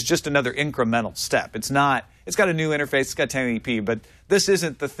TV is just another incremental step. It's got a new interface, it's got 1080p, but this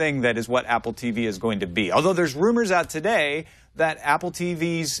isn't the thing that is what Apple TV is going to be. Although there's rumors out today that Apple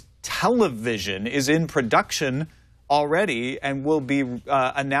TV's television is in production already and will be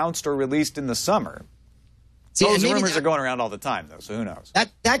announced or released in the summer. See, those rumors are going around all the time, though, so who knows?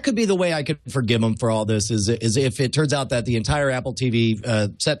 That could be the way I could forgive them for all this, is if it turns out that the entire Apple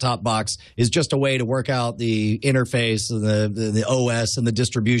TV set-top box is just a way to work out the interface, and the OS, and the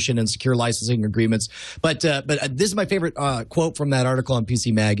distribution and secure licensing agreements. But this is my favorite quote from that article on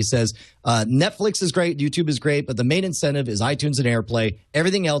PC Mag. It says, Netflix is great, YouTube is great, but the main incentive is iTunes and AirPlay.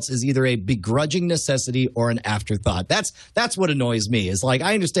 Everything else is either a begrudging necessity or an afterthought. That's what annoys me. Is like,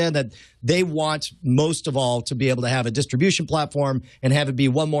 I understand that they want most of all to be able to have a distribution platform and have it be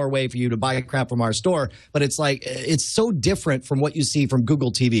one more way for you to buy crap from our store. But it's like, it's so different from what you see from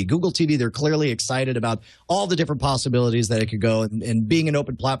Google TV. Google TV, they're clearly excited about all the different possibilities that it could go, and being an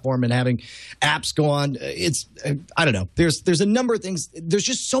open platform and having apps go on. It's, I don't know. There's a number of things. There's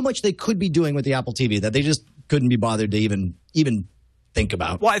just so much they could be doing with the Apple TV that they just couldn't be bothered to even think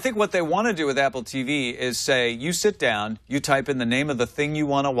about. Well, I think what they want to do with Apple TV is say, you sit down, you type in the name of the thing you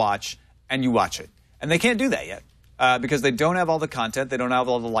want to watch, and you watch it. And they can't do that yet because they don't have all the content. They don't have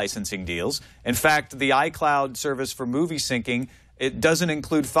all the licensing deals. In fact, the iCloud service for movie syncing, it doesn't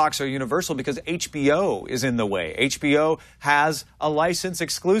include Fox or Universal because HBO is in the way. HBO has a license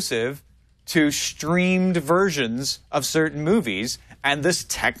exclusive to streamed versions of certain movies, and this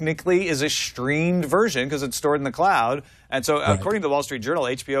technically is a streamed version because it's stored in the cloud. And so, according to the Wall Street Journal,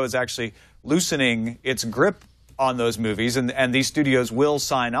 HBO is actually loosening its grip on those movies, and these studios will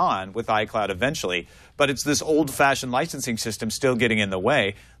sign on with iCloud eventually. But it's this old-fashioned licensing system still getting in the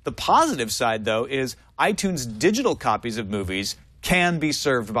way. The positive side, though, is iTunes digital copies of movies can be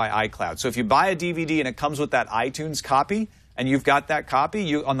served by iCloud. So if you buy a DVD and it comes with that iTunes copy, and you've got that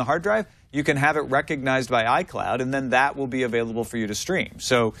copy on the hard drive, you can have it recognized by iCloud, and then that will be available for you to stream.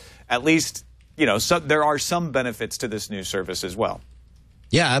 So at least, there are some benefits to this new service as well.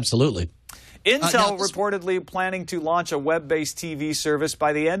 Yeah, absolutely. Intel reportedly planning to launch a web-based TV service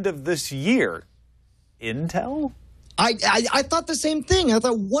by the end of this year. Intel? I thought the same thing. I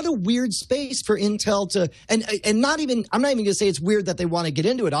thought, what a weird space for Intel to, and I'm not even going to say it's weird that they want to get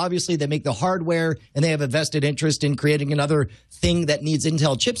into it. Obviously, they make the hardware and they have a vested interest in creating another thing that needs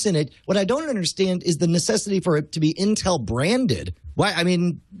Intel chips in it. What I don't understand is the necessity for it to be Intel branded. Why? I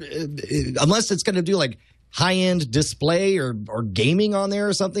mean, unless it's going to do like high-end display or gaming on there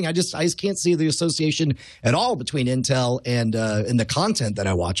or something. I just can't see the association at all between Intel and the content that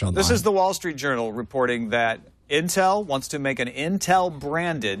I watch online. This is the Wall Street Journal reporting that Intel wants to make an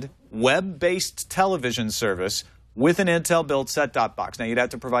Intel-branded, web-based television service with an Intel-built set-top box. Now, you'd have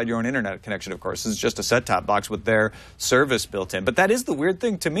to provide your own internet connection, of course. This is just a set-top box with their service built in. But that is the weird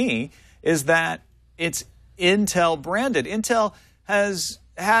thing to me, is that it's Intel-branded. Intel has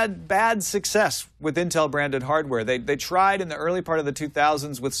had bad success with Intel-branded hardware. They tried in the early part of the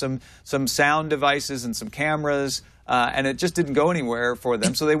 2000s with some sound devices and some cameras, and it just didn't go anywhere for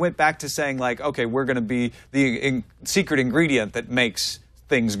them. So they went back to saying, like, okay, we're going to be the secret ingredient that makes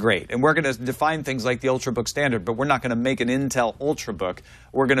things great. And we're going to define things like the Ultrabook standard, but we're not going to make an Intel Ultrabook.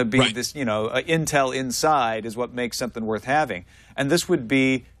 We're going to be this, Intel inside is what makes something worth having. And this would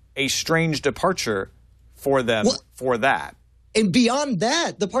be a strange departure for them for that. And beyond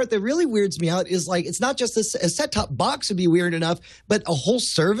that, the part that really weirds me out is, like, it's not just a set-top box would be weird enough, but a whole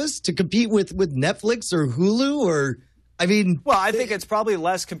service to compete with Netflix or Hulu or, I mean... Well, I think it's probably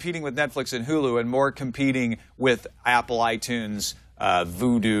less competing with Netflix and Hulu and more competing with Apple iTunes,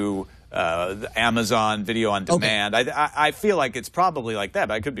 Vudu, Amazon Video on Demand. Okay. I feel like it's probably like that,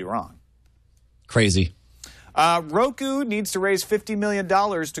 but I could be wrong. Crazy. Roku needs to raise $50 million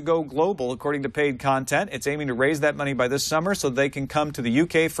to go global, according to paid content. It's aiming to raise that money by this summer so they can come to the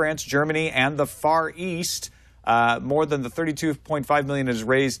UK, France, Germany, and the Far East. More than the $32.5 million is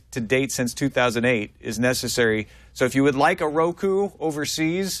raised to date since 2008 is necessary. So if you would like a Roku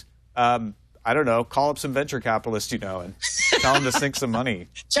overseas, I don't know, call up some venture capitalists, and tell them to sink some money.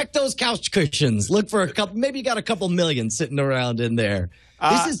 Check those couch cushions. Look for a couple. Maybe you got a couple million sitting around in there.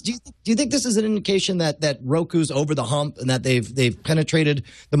 Do you think this is an indication that Roku's over the hump and that they've penetrated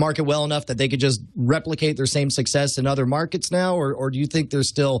the market well enough that they could just replicate their same success in other markets now, or do you think they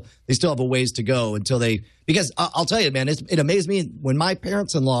still have a ways to go until they? Because I'll tell you, man, it amazed me when my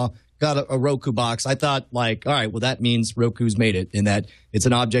parents-in-law got a Roku box. I thought, like, all right, well, that means Roku's made it, in that it's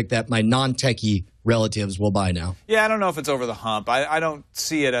an object that my non-techie relatives will buy now. Yeah, I don't know if it's over the hump. I don't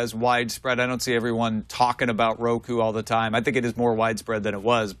see it as widespread. I don't see everyone talking about Roku all the time. I think it is more widespread than it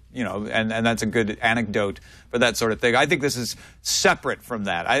was, and that's a good anecdote for that sort of thing. I think this is separate from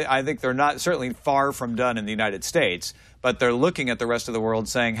that. I think they're not certainly far from done in the United States, but they're looking at the rest of the world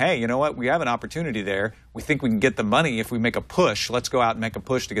saying, hey, you know what? We have an opportunity there. We think we can get the money if we make a push. Let's go out and make a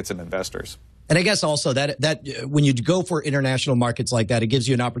push to get some investors. And I guess also that when you go for international markets like that, it gives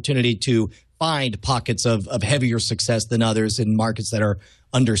you an opportunity to find pockets of heavier success than others in markets that are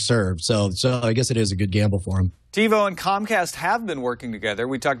underserved. So I guess it is a good gamble for them. TiVo and Comcast have been working together.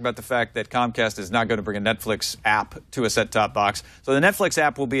 We talked about the fact that Comcast is not going to bring a Netflix app to a set-top box. So the Netflix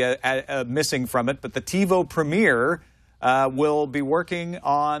app will be missing from it, but the TiVo Premiere will be working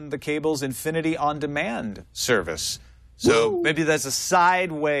on the cable's Infinity On Demand service. So maybe that's a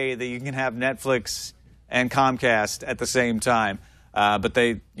side way that you can have Netflix and Comcast at the same time. But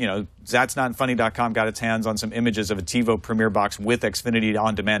That's Not Funny.com got its hands on some images of a TiVo Premiere box with Xfinity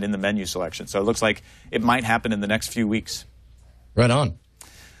On Demand in the menu selection. So it looks like it might happen in the next few weeks. Right on.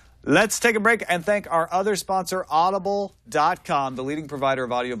 Let's take a break and thank our other sponsor, Audible.com, the leading provider of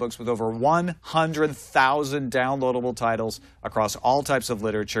audiobooks with over 100,000 downloadable titles across all types of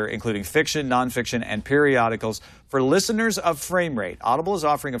literature, including fiction, nonfiction, and periodicals. For listeners of Frame Rate, Audible is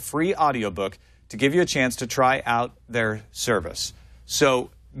offering a free audiobook to give you a chance to try out their service.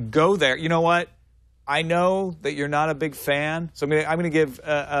 So go there. You know what? I know that you're not a big fan, so I'm going to give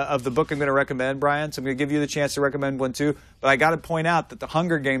of the book I'm going to recommend, Brian. So I'm going to give you the chance to recommend one too. But I got to point out that The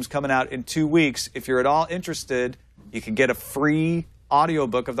Hunger Games coming out in 2 weeks. If you're at all interested, you can get a free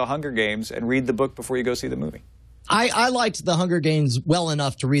audiobook of The Hunger Games and read the book before you go see the movie. I liked The Hunger Games well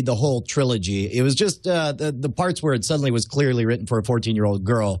enough to read the whole trilogy. It was just the parts where it suddenly was clearly written for a 14-year-old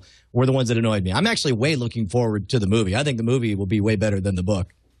girl were the ones that annoyed me. I'm actually way looking forward to the movie. I think the movie will be way better than the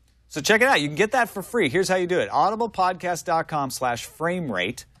book. So check it out. You can get that for free. Here's how you do it.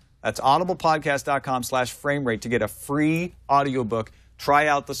 audiblepodcast.com/framerate. That's audiblepodcast.com/framerate to get a free audiobook. Try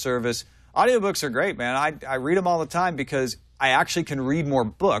out the service. Audiobooks are great, man. I read them all the time because I actually can read more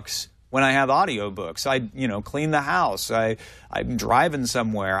books when I have audiobooks. I, clean the house. I'm driving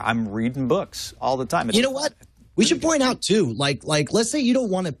somewhere. I'm reading books all the time. You know what? We should point out too, like let's say you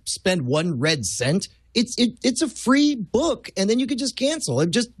don't want to spend 1 red cent. It's a free book, and then you can just cancel it.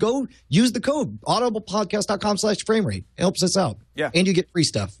 Just go use the code audiblepodcast.com/framerate. It helps us out. Yeah. And you get free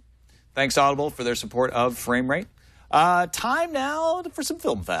stuff. Thanks, Audible, for their support of Framerate. Time now for some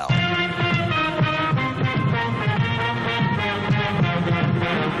film foul.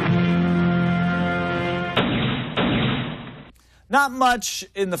 Not much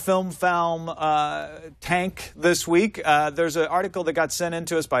in the film foul tank this week. There's an article that got sent in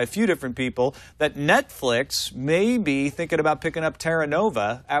to us by a few different people that Netflix may be thinking about picking up Terra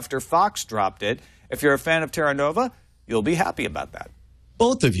Nova after Fox dropped it. If you're a fan of Terra Nova, you'll be happy about that.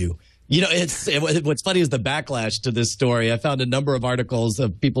 Both of you. What's funny is the backlash to this story. I found a number of articles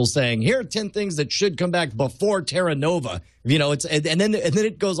of people saying, here are 10 things that should come back before Terra Nova. And then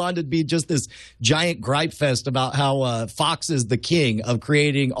it goes on to be just this giant gripe fest about how Fox is the king of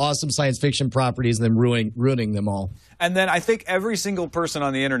creating awesome science fiction properties and then ruining them all. And then I think every single person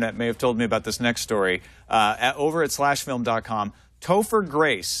on the internet may have told me about this next story. Over at slashfilm.com, Topher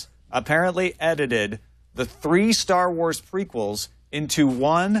Grace apparently edited the 3 Star Wars prequels into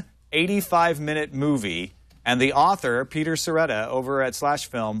one 85-minute movie, and the author, Peter Serretta, over at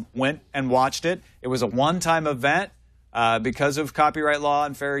Slashfilm, went and watched it. It was a one-time event because of copyright law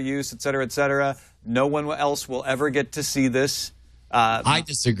and fair use, et cetera, et cetera. No one else will ever get to see this. I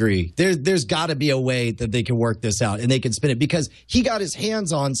disagree. There's got to be a way that they can work this out and they can spin it, because he got his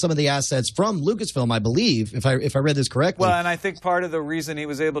hands on some of the assets from Lucasfilm, I believe, if I read this correctly. Well, and I think part of the reason he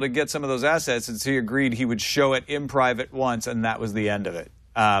was able to get some of those assets is he agreed he would show it in private once, and that was the end of it.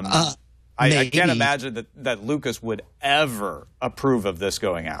 I can't imagine that Lucas would ever approve of this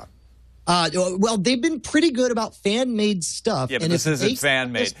going out. Well, they've been pretty good about fan-made stuff. Yeah, but this isn't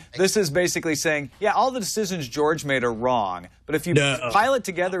fan-made. This is basically saying, yeah, all the decisions George made are wrong, but if you pile it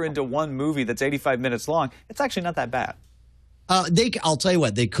together into one movie that's 85 minutes long, it's actually not that bad. I'll tell you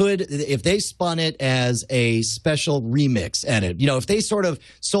what, they could, if they spun it as a special remix edit, if they sort of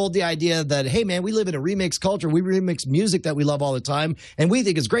sold the idea that, hey man, we live in a remix culture, we remix music that we love all the time, and we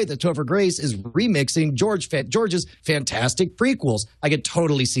think it's great that Topher Grace is remixing George's fantastic prequels. I could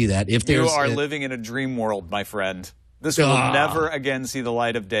totally see that. If you are living in a dream world, my friend. This will never again see the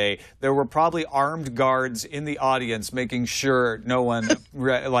light of day. There were probably armed guards in the audience making sure no one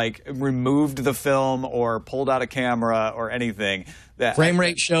removed the film or pulled out a camera or anything.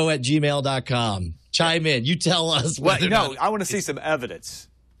 FrameRateShow@gmail.com. Chime in. You tell us. I want to see some evidence.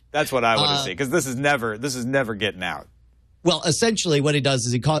 That's what I want to see, because this is never getting out. Well, essentially what he does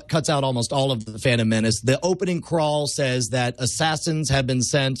is he cuts out almost all of the Phantom Menace. The opening crawl says that assassins have been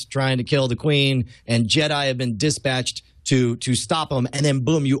sent trying to kill the Queen, and Jedi have been dispatched to stop them. And then,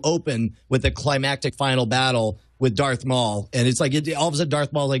 boom, you open with the climactic final battle with Darth Maul. And it's like, all of a sudden,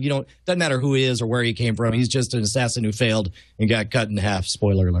 Darth Maul, doesn't matter who he is or where he came from. He's just an assassin who failed and got cut in half.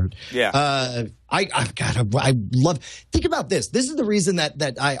 Spoiler alert. Yeah. I love, think about this. This is the reason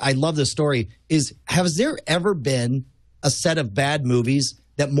that I love this story is, has there ever been a set of bad movies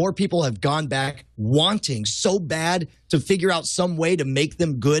that more people have gone back wanting so bad to figure out some way to make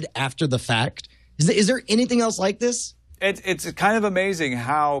them good after the fact? Is there anything else like this? It's kind of amazing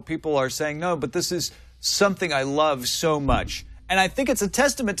how people are saying, no, but this is something I love so much. And I think it's a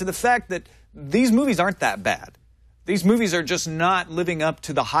testament to the fact that these movies aren't that bad. These movies are just not living up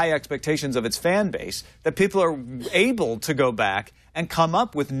to the high expectations of its fan base, that people are able to go back and come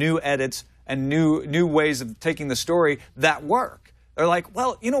up with new edits and new ways of taking the story that work. They're like,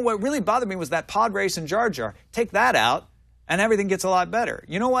 well, what really bothered me was that pod race in Jar Jar. Take that out, and everything gets a lot better.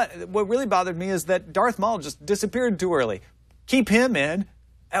 You know what? What really bothered me is that Darth Maul just disappeared too early. Keep him in.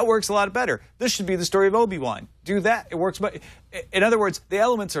 That works a lot better. This should be the story of Obi-Wan. Do that. It works. But in other words, the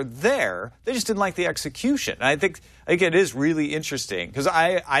elements are there. They just didn't like the execution. And I think it is really interesting, because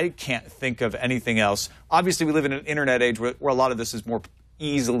I can't think of anything else. Obviously, we live in an internet age where a lot of this is more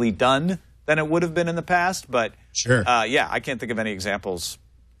easily done than it would have been in the past. But sure, I can't think of any examples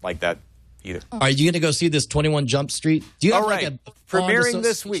like that either. Are you going to go see this 21 Jump Street? Do you have premiering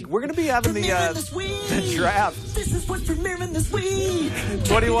this week? We're going to be having the draft. This is what's premiering this week.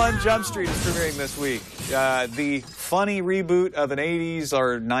 21 Jump Street is premiering this week. The funny reboot of an 80s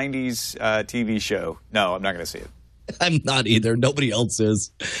or 90s TV show. No, I'm not going to see it. I'm not either. Nobody else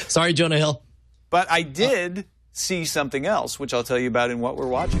is. Sorry, Jonah Hill. But I did see something else, which I'll tell you about in what we're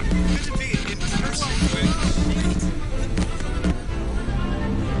watching.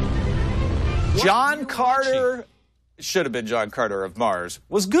 John Carter, should have been John Carter of Mars,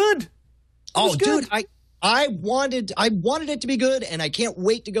 was good. Dude, I wanted it to be good, and I can't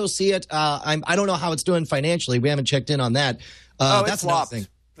wait to go see it. I don't know how it's doing financially. We haven't checked in on that. That's another thing.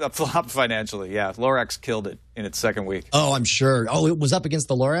 Flopped financially, yeah. Lorax killed it in its second week. Oh, I'm sure. Oh, it was up against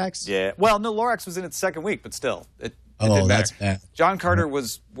the Lorax? Yeah. Well, no, Lorax was in its second week, but still, it didn't matter. That's bad. John Carter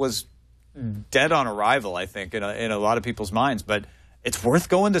was dead on arrival, I think, in a lot of people's minds, but it's worth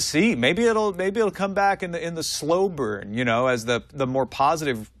going to see. Maybe it'll come back in the slow burn, as the more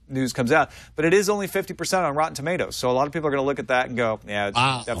positive news comes out. But it is only 50% on Rotten Tomatoes, so a lot of people are going to look at that and go, yeah,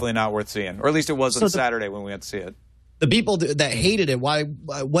 it's definitely not worth seeing. Or at least it was on Saturday when we went to see it. The people that hated it,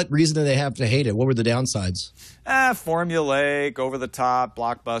 what reason do they have to hate it? What were the downsides? Formulaic, over the top,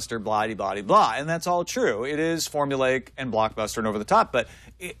 blockbuster, blah-de-blah-de-blah. And that's all true. It is formulaic and blockbuster and over the top. But,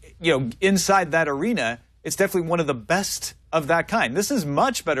 inside that arena, it's definitely one of the best of that kind. This is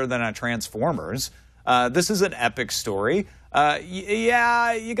much better than on Transformers. This is an epic story. You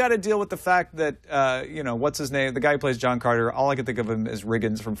got to deal with the fact that, what's his name? The guy who plays John Carter, all I can think of him is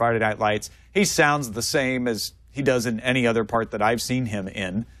Riggins from Friday Night Lights. He sounds the same as he does in any other part that I've seen him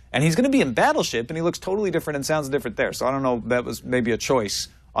in. And he's going to be in Battleship, and he looks totally different and sounds different there. So I don't know, that was maybe a choice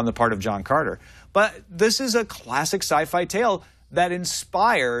on the part of John Carter. But this is a classic sci-fi tale that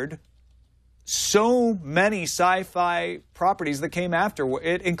inspired so many sci-fi properties that came after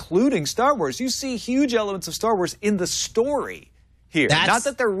it, including Star Wars. You see huge elements of Star Wars in the story here. Not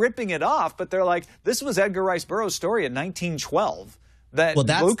that they're ripping it off, but they're like, this was Edgar Rice Burroughs' story in 1912 that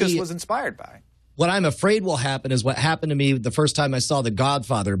Lucas was inspired by. What I'm afraid will happen is what happened to me the first time I saw The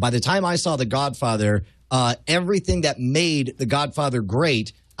Godfather. By the time I saw The Godfather, everything that made The Godfather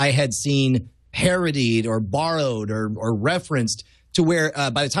great, I had seen parodied or borrowed or referenced to where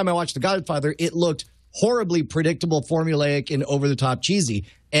by the time I watched The Godfather, it looked horribly predictable, formulaic, and over-the-top cheesy.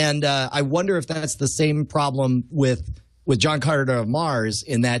 And I wonder if that's the same problem with John Carter of Mars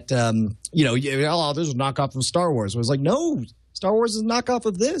in that, this is a knockoff of Star Wars. I was like, no, Star Wars is a knockoff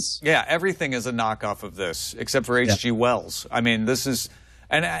of this. Yeah, everything is a knockoff of this, except for H.G. Wells. I mean, this is,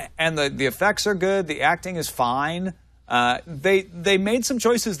 and the effects are good. The acting is fine. They made some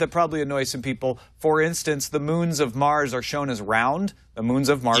choices that probably annoy some people. For instance, the moons of Mars are shown as round. The moons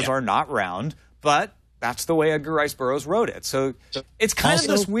of Mars are not round, but that's the way Edgar Rice Burroughs wrote it. So it's kind of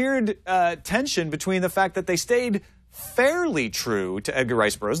this weird tension between the fact that they stayed fairly true to Edgar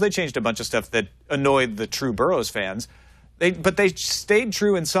Rice Burroughs. They changed a bunch of stuff that annoyed the true Burroughs fans. But they stayed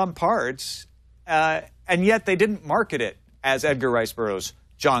true in some parts, and yet they didn't market it as Edgar Rice Burroughs,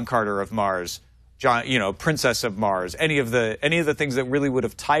 John Carter of Mars, Princess of Mars, any of the things that really would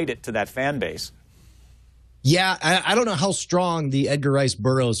have tied it to that fan base. Yeah, I don't know how strong the Edgar Rice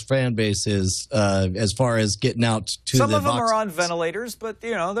Burroughs fan base is as far as getting out to some of them are on ventilators, but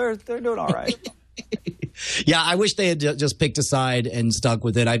they're doing all right. Yeah, I wish they had just picked a side and stuck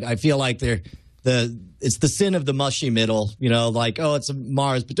with it. I feel like it's the sin of the mushy middle, it's a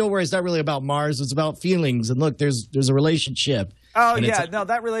Mars, but don't worry, it's not really about Mars. It's about feelings. And look, there's a relationship. Oh, yeah. No,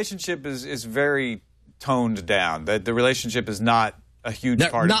 that relationship is very toned down. The relationship is not a huge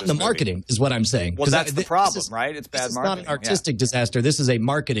part of this Not in the marketing is what I'm saying. Well, that's the problem, right? It's bad marketing. This is not an artistic disaster. This is a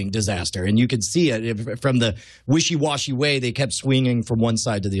marketing disaster. And you could see it from the wishy-washy way they kept swinging from one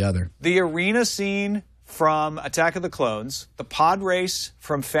side to the other. The arena scene from Attack of the Clones, the pod race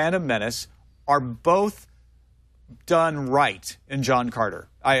from Phantom Menace, are both done right in John Carter.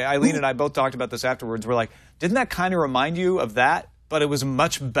 Eileen and I both talked about this afterwards. We're like, didn't that kind of remind you of that? But it was a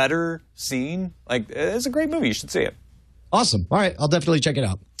much better scene. Like, it's a great movie. You should see it. Awesome. All right. I'll definitely check it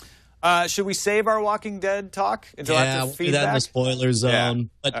out. Should we save our Walking Dead talk until after feedback? We'll do that in the spoiler zone.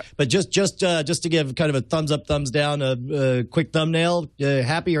 Yeah. But just to give kind of a thumbs up, thumbs down, a quick thumbnail,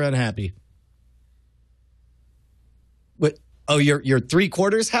 happy or unhappy? What? Oh, you're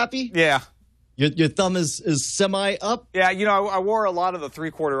 3/4 happy? Yeah. Your thumb is semi up? Yeah, I wore a lot of the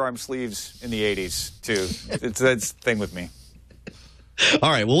 3/4 arm sleeves in the 80s, too. It's a thing with me. All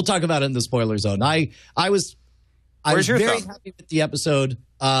right, well, we'll talk about it in the spoiler zone. I was very happy with the episode.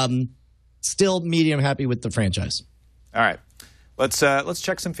 Still medium happy with the franchise. All right, let's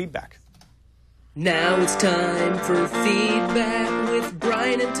check some feedback. Now it's time for feedback with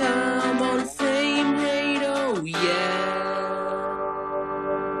Brian and Tom on Frame Rate. Oh, yeah.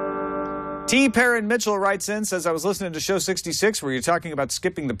 T. Perrin Mitchell writes in, says, I was listening to Show 66 where you're talking about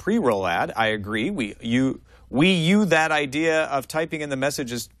skipping the pre-roll ad. I agree. You that idea of typing in the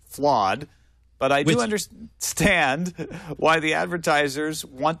message is flawed, but I do understand why the advertisers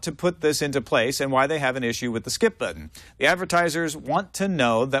want to put this into place and why they have an issue with the skip button. The advertisers want to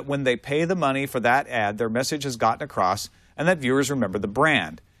know that when they pay the money for that ad, their message has gotten across and that viewers remember the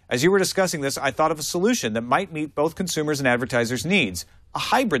brand. As you were discussing this, I thought of a solution that might meet both consumers and advertisers' needs. a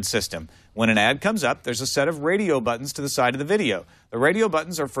hybrid system. When an ad comes up, there's a set of radio buttons to the side of the video. The radio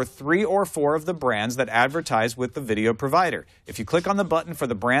buttons are for 3 or 4 of the brands that advertise with the video provider. If you click on the button for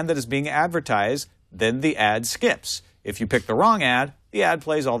the brand that is being advertised, then the ad skips. If you pick the wrong ad, the ad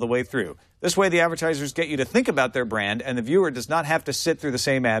plays all the way through. This way, the advertisers get you to think about their brand, and the viewer does not have to sit through the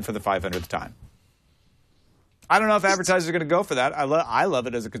same ad for the 500th time. I don't know if advertisers are going to go for that. I love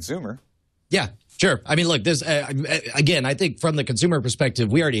it as a consumer. Yeah, sure. I mean, look, this again, I think from the consumer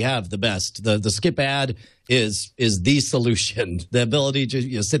perspective, we already have the best. The skip ad is the solution. The ability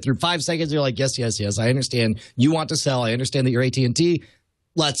to sit through 5 seconds, you're like, yes, yes, yes, I understand. You want to sell. I understand that you're AT&T.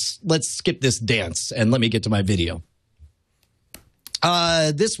 Let's skip this dance and let me get to my video.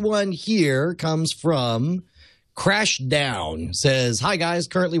 This one here comes from Crash Down. Says, hi guys,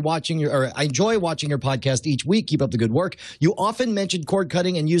 currently watching I enjoy watching your podcast each week. Keep up the good work. You often mention cord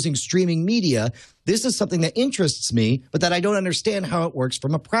cutting and using streaming media. This is something that interests me, but that I don't understand how it works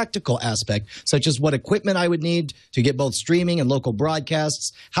from a practical aspect, such as what equipment I would need to get both streaming and local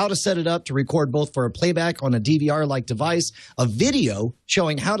broadcasts, how to set it up to record both for a playback on a DVR-like device, a video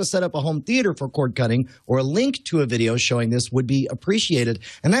showing how to set up a home theater for cord cutting, or a link to a video showing this would be appreciated.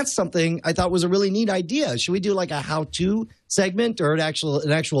 And that's something I thought was a really neat idea. Should we do like a how-to segment or an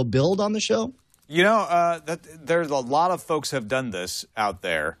actual build on the show? You know, there's a lot of folks have done this out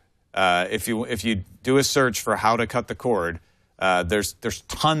there. If you do a search for how to cut the cord, there's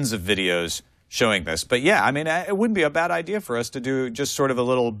tons of videos showing this. But yeah, I mean, it wouldn't be a bad idea for us to do just sort of a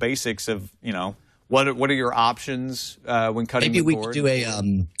little basics of, you know, what are your options when cutting the cord. Maybe we could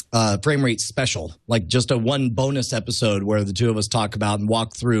do a frame rate special, like just a one bonus episode where the two of us talk about and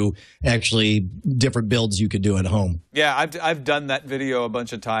walk through actually different builds you could do at home. Yeah, I've done that video a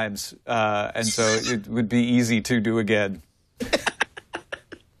bunch of times, and so it would be easy to do again.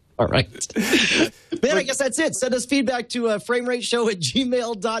 All right. Man, I guess that's it. Send us feedback to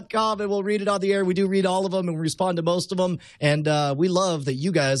framerateshow@gmail.com, and we'll read it on the air. We do read all of them and respond to most of them, and we love that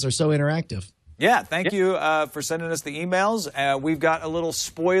you guys are so interactive. Yeah, thank you for sending us the emails. We've got a little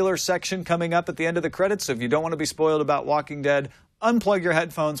spoiler section coming up at the end of the credits, so if you don't want to be spoiled about Walking Dead, unplug your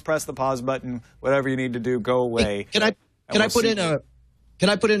headphones, press the pause button, whatever you need to do, go away. Hey, Can I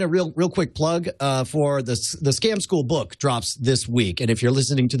put in a real quick plug for the Scam School book drops this week, and if you're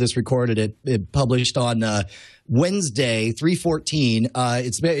listening to this recorded, it published on Wednesday, 3/14.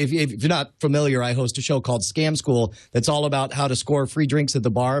 If you're not familiar, I host a show called Scam School that's all about how to score free drinks at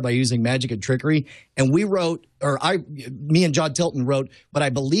the bar by using magic and trickery. And me and John Tilton wrote what I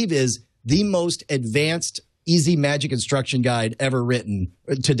believe is the most advanced easy magic instruction guide ever written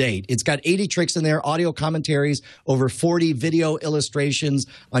to date. It's got 80 tricks in there, audio commentaries, over 40 video illustrations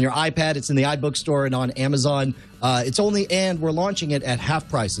on your iPad. It's in the iBook store and on Amazon. And we're launching it at half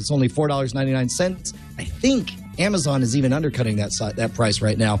price. It's only $4.99. I think Amazon is even undercutting that price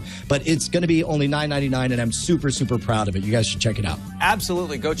right now, but it's going to be only $9.99, and I'm super, super proud of it. You guys should check it out.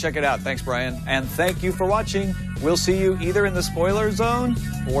 Absolutely. Go check it out. Thanks, Brian. And thank you for watching. We'll see you either in the spoiler zone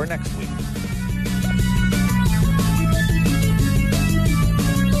or next week.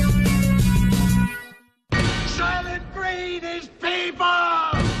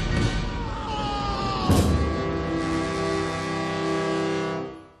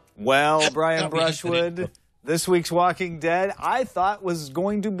 Well, Brian Brushwood, this week's Walking Dead, I thought was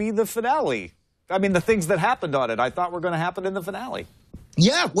going to be the finale. I mean, the things that happened on it, I thought were going to happen in the finale.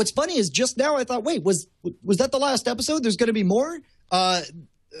 Yeah, what's funny is just now I thought, wait, was that the last episode? There's going to be more?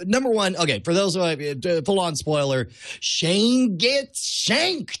 Number one, okay, for those who full-on spoiler, Shane gets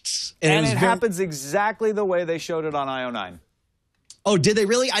shanked. And it happens exactly the way they showed it on IO9. Oh, did they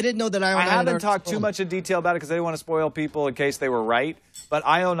really? I didn't know that IO9. I haven't talked too much in detail about it because I didn't want to spoil people in case they were right. But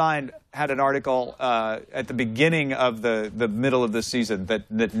IO9 had an article at the beginning of the middle of the season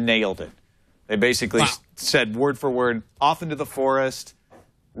that nailed it. They basically said word for word, off into the forest,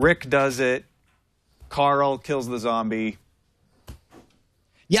 Rick does it, Carl kills the zombie.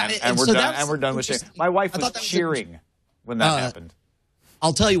 Yeah, and we're done with Shane. My wife was cheering when that happened.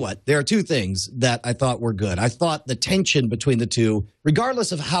 I'll tell you what, there are two things that I thought were good. I thought the tension between the two,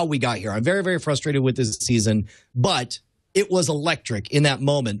 regardless of how we got here, I'm very, very frustrated with this season, but it was electric in that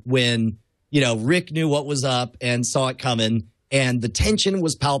moment when, Rick knew what was up and saw it coming, and the tension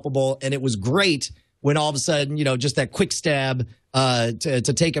was palpable, and it was great when all of a sudden, just that quick stab to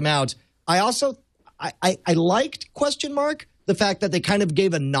take him out. I also, I liked, the fact that they kind of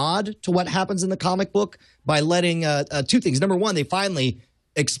gave a nod to what happens in the comic book by letting two things. Number one, they finally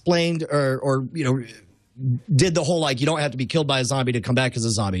explained or did the whole, you don't have to be killed by a zombie to come back as a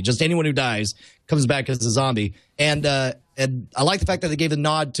zombie. Just anyone who dies comes back as a zombie. And I like the fact that they gave a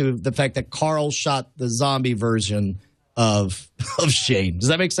nod to the fact that Carl shot the zombie version of Shane. Does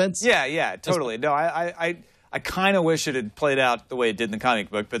that make sense? Yeah, totally. No, I kind of wish it had played out the way it did in the comic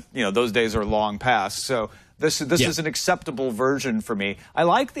book, but those days are long past. So this is an acceptable version for me. I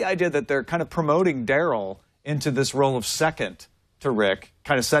like the idea that they're kind of promoting Daryl into this role of second to Rick,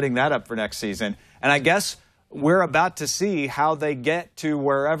 kind of setting that up for next season. And I guess we're about to see how they get to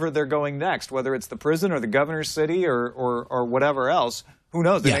wherever they're going next, whether it's the prison or the governor's city or whatever else. Who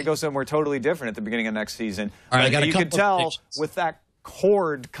knows? They may go somewhere totally different at the beginning of next season. All right, you can tell with that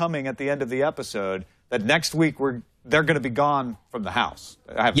horde coming at the end of the episode that next week they're going to be gone from the house.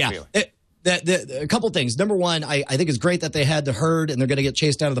 I have a feeling. A couple things. Number one, I think it's great that they had the herd and they're going to get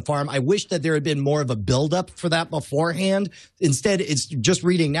chased out of the farm. I wish that there had been more of a buildup for that beforehand. Instead, it's just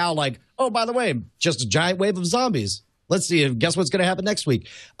reading now like, oh, by the way, just a giant wave of zombies. Let's see. Guess what's going to happen next week?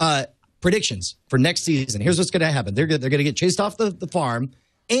 Predictions for next season. Here's what's going to happen. They're going to get chased off the farm,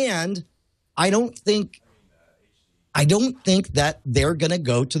 and I don't think that they're going to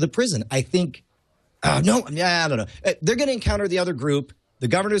go to the prison. I think I don't know. They're going to encounter the other group. The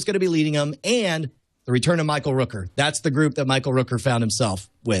governor's going to be leading them, and the return of Michael Rooker. That's the group that Michael Rooker found himself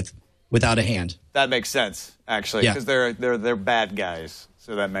without a hand. That makes sense, actually, because they're bad guys.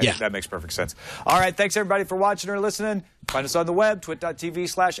 So that makes perfect sense. All right, thanks everybody for watching or listening. Find us on the web,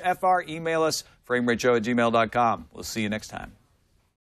 twit.tv/FR. Email us, framerateshow@gmail.com. We'll see you next time.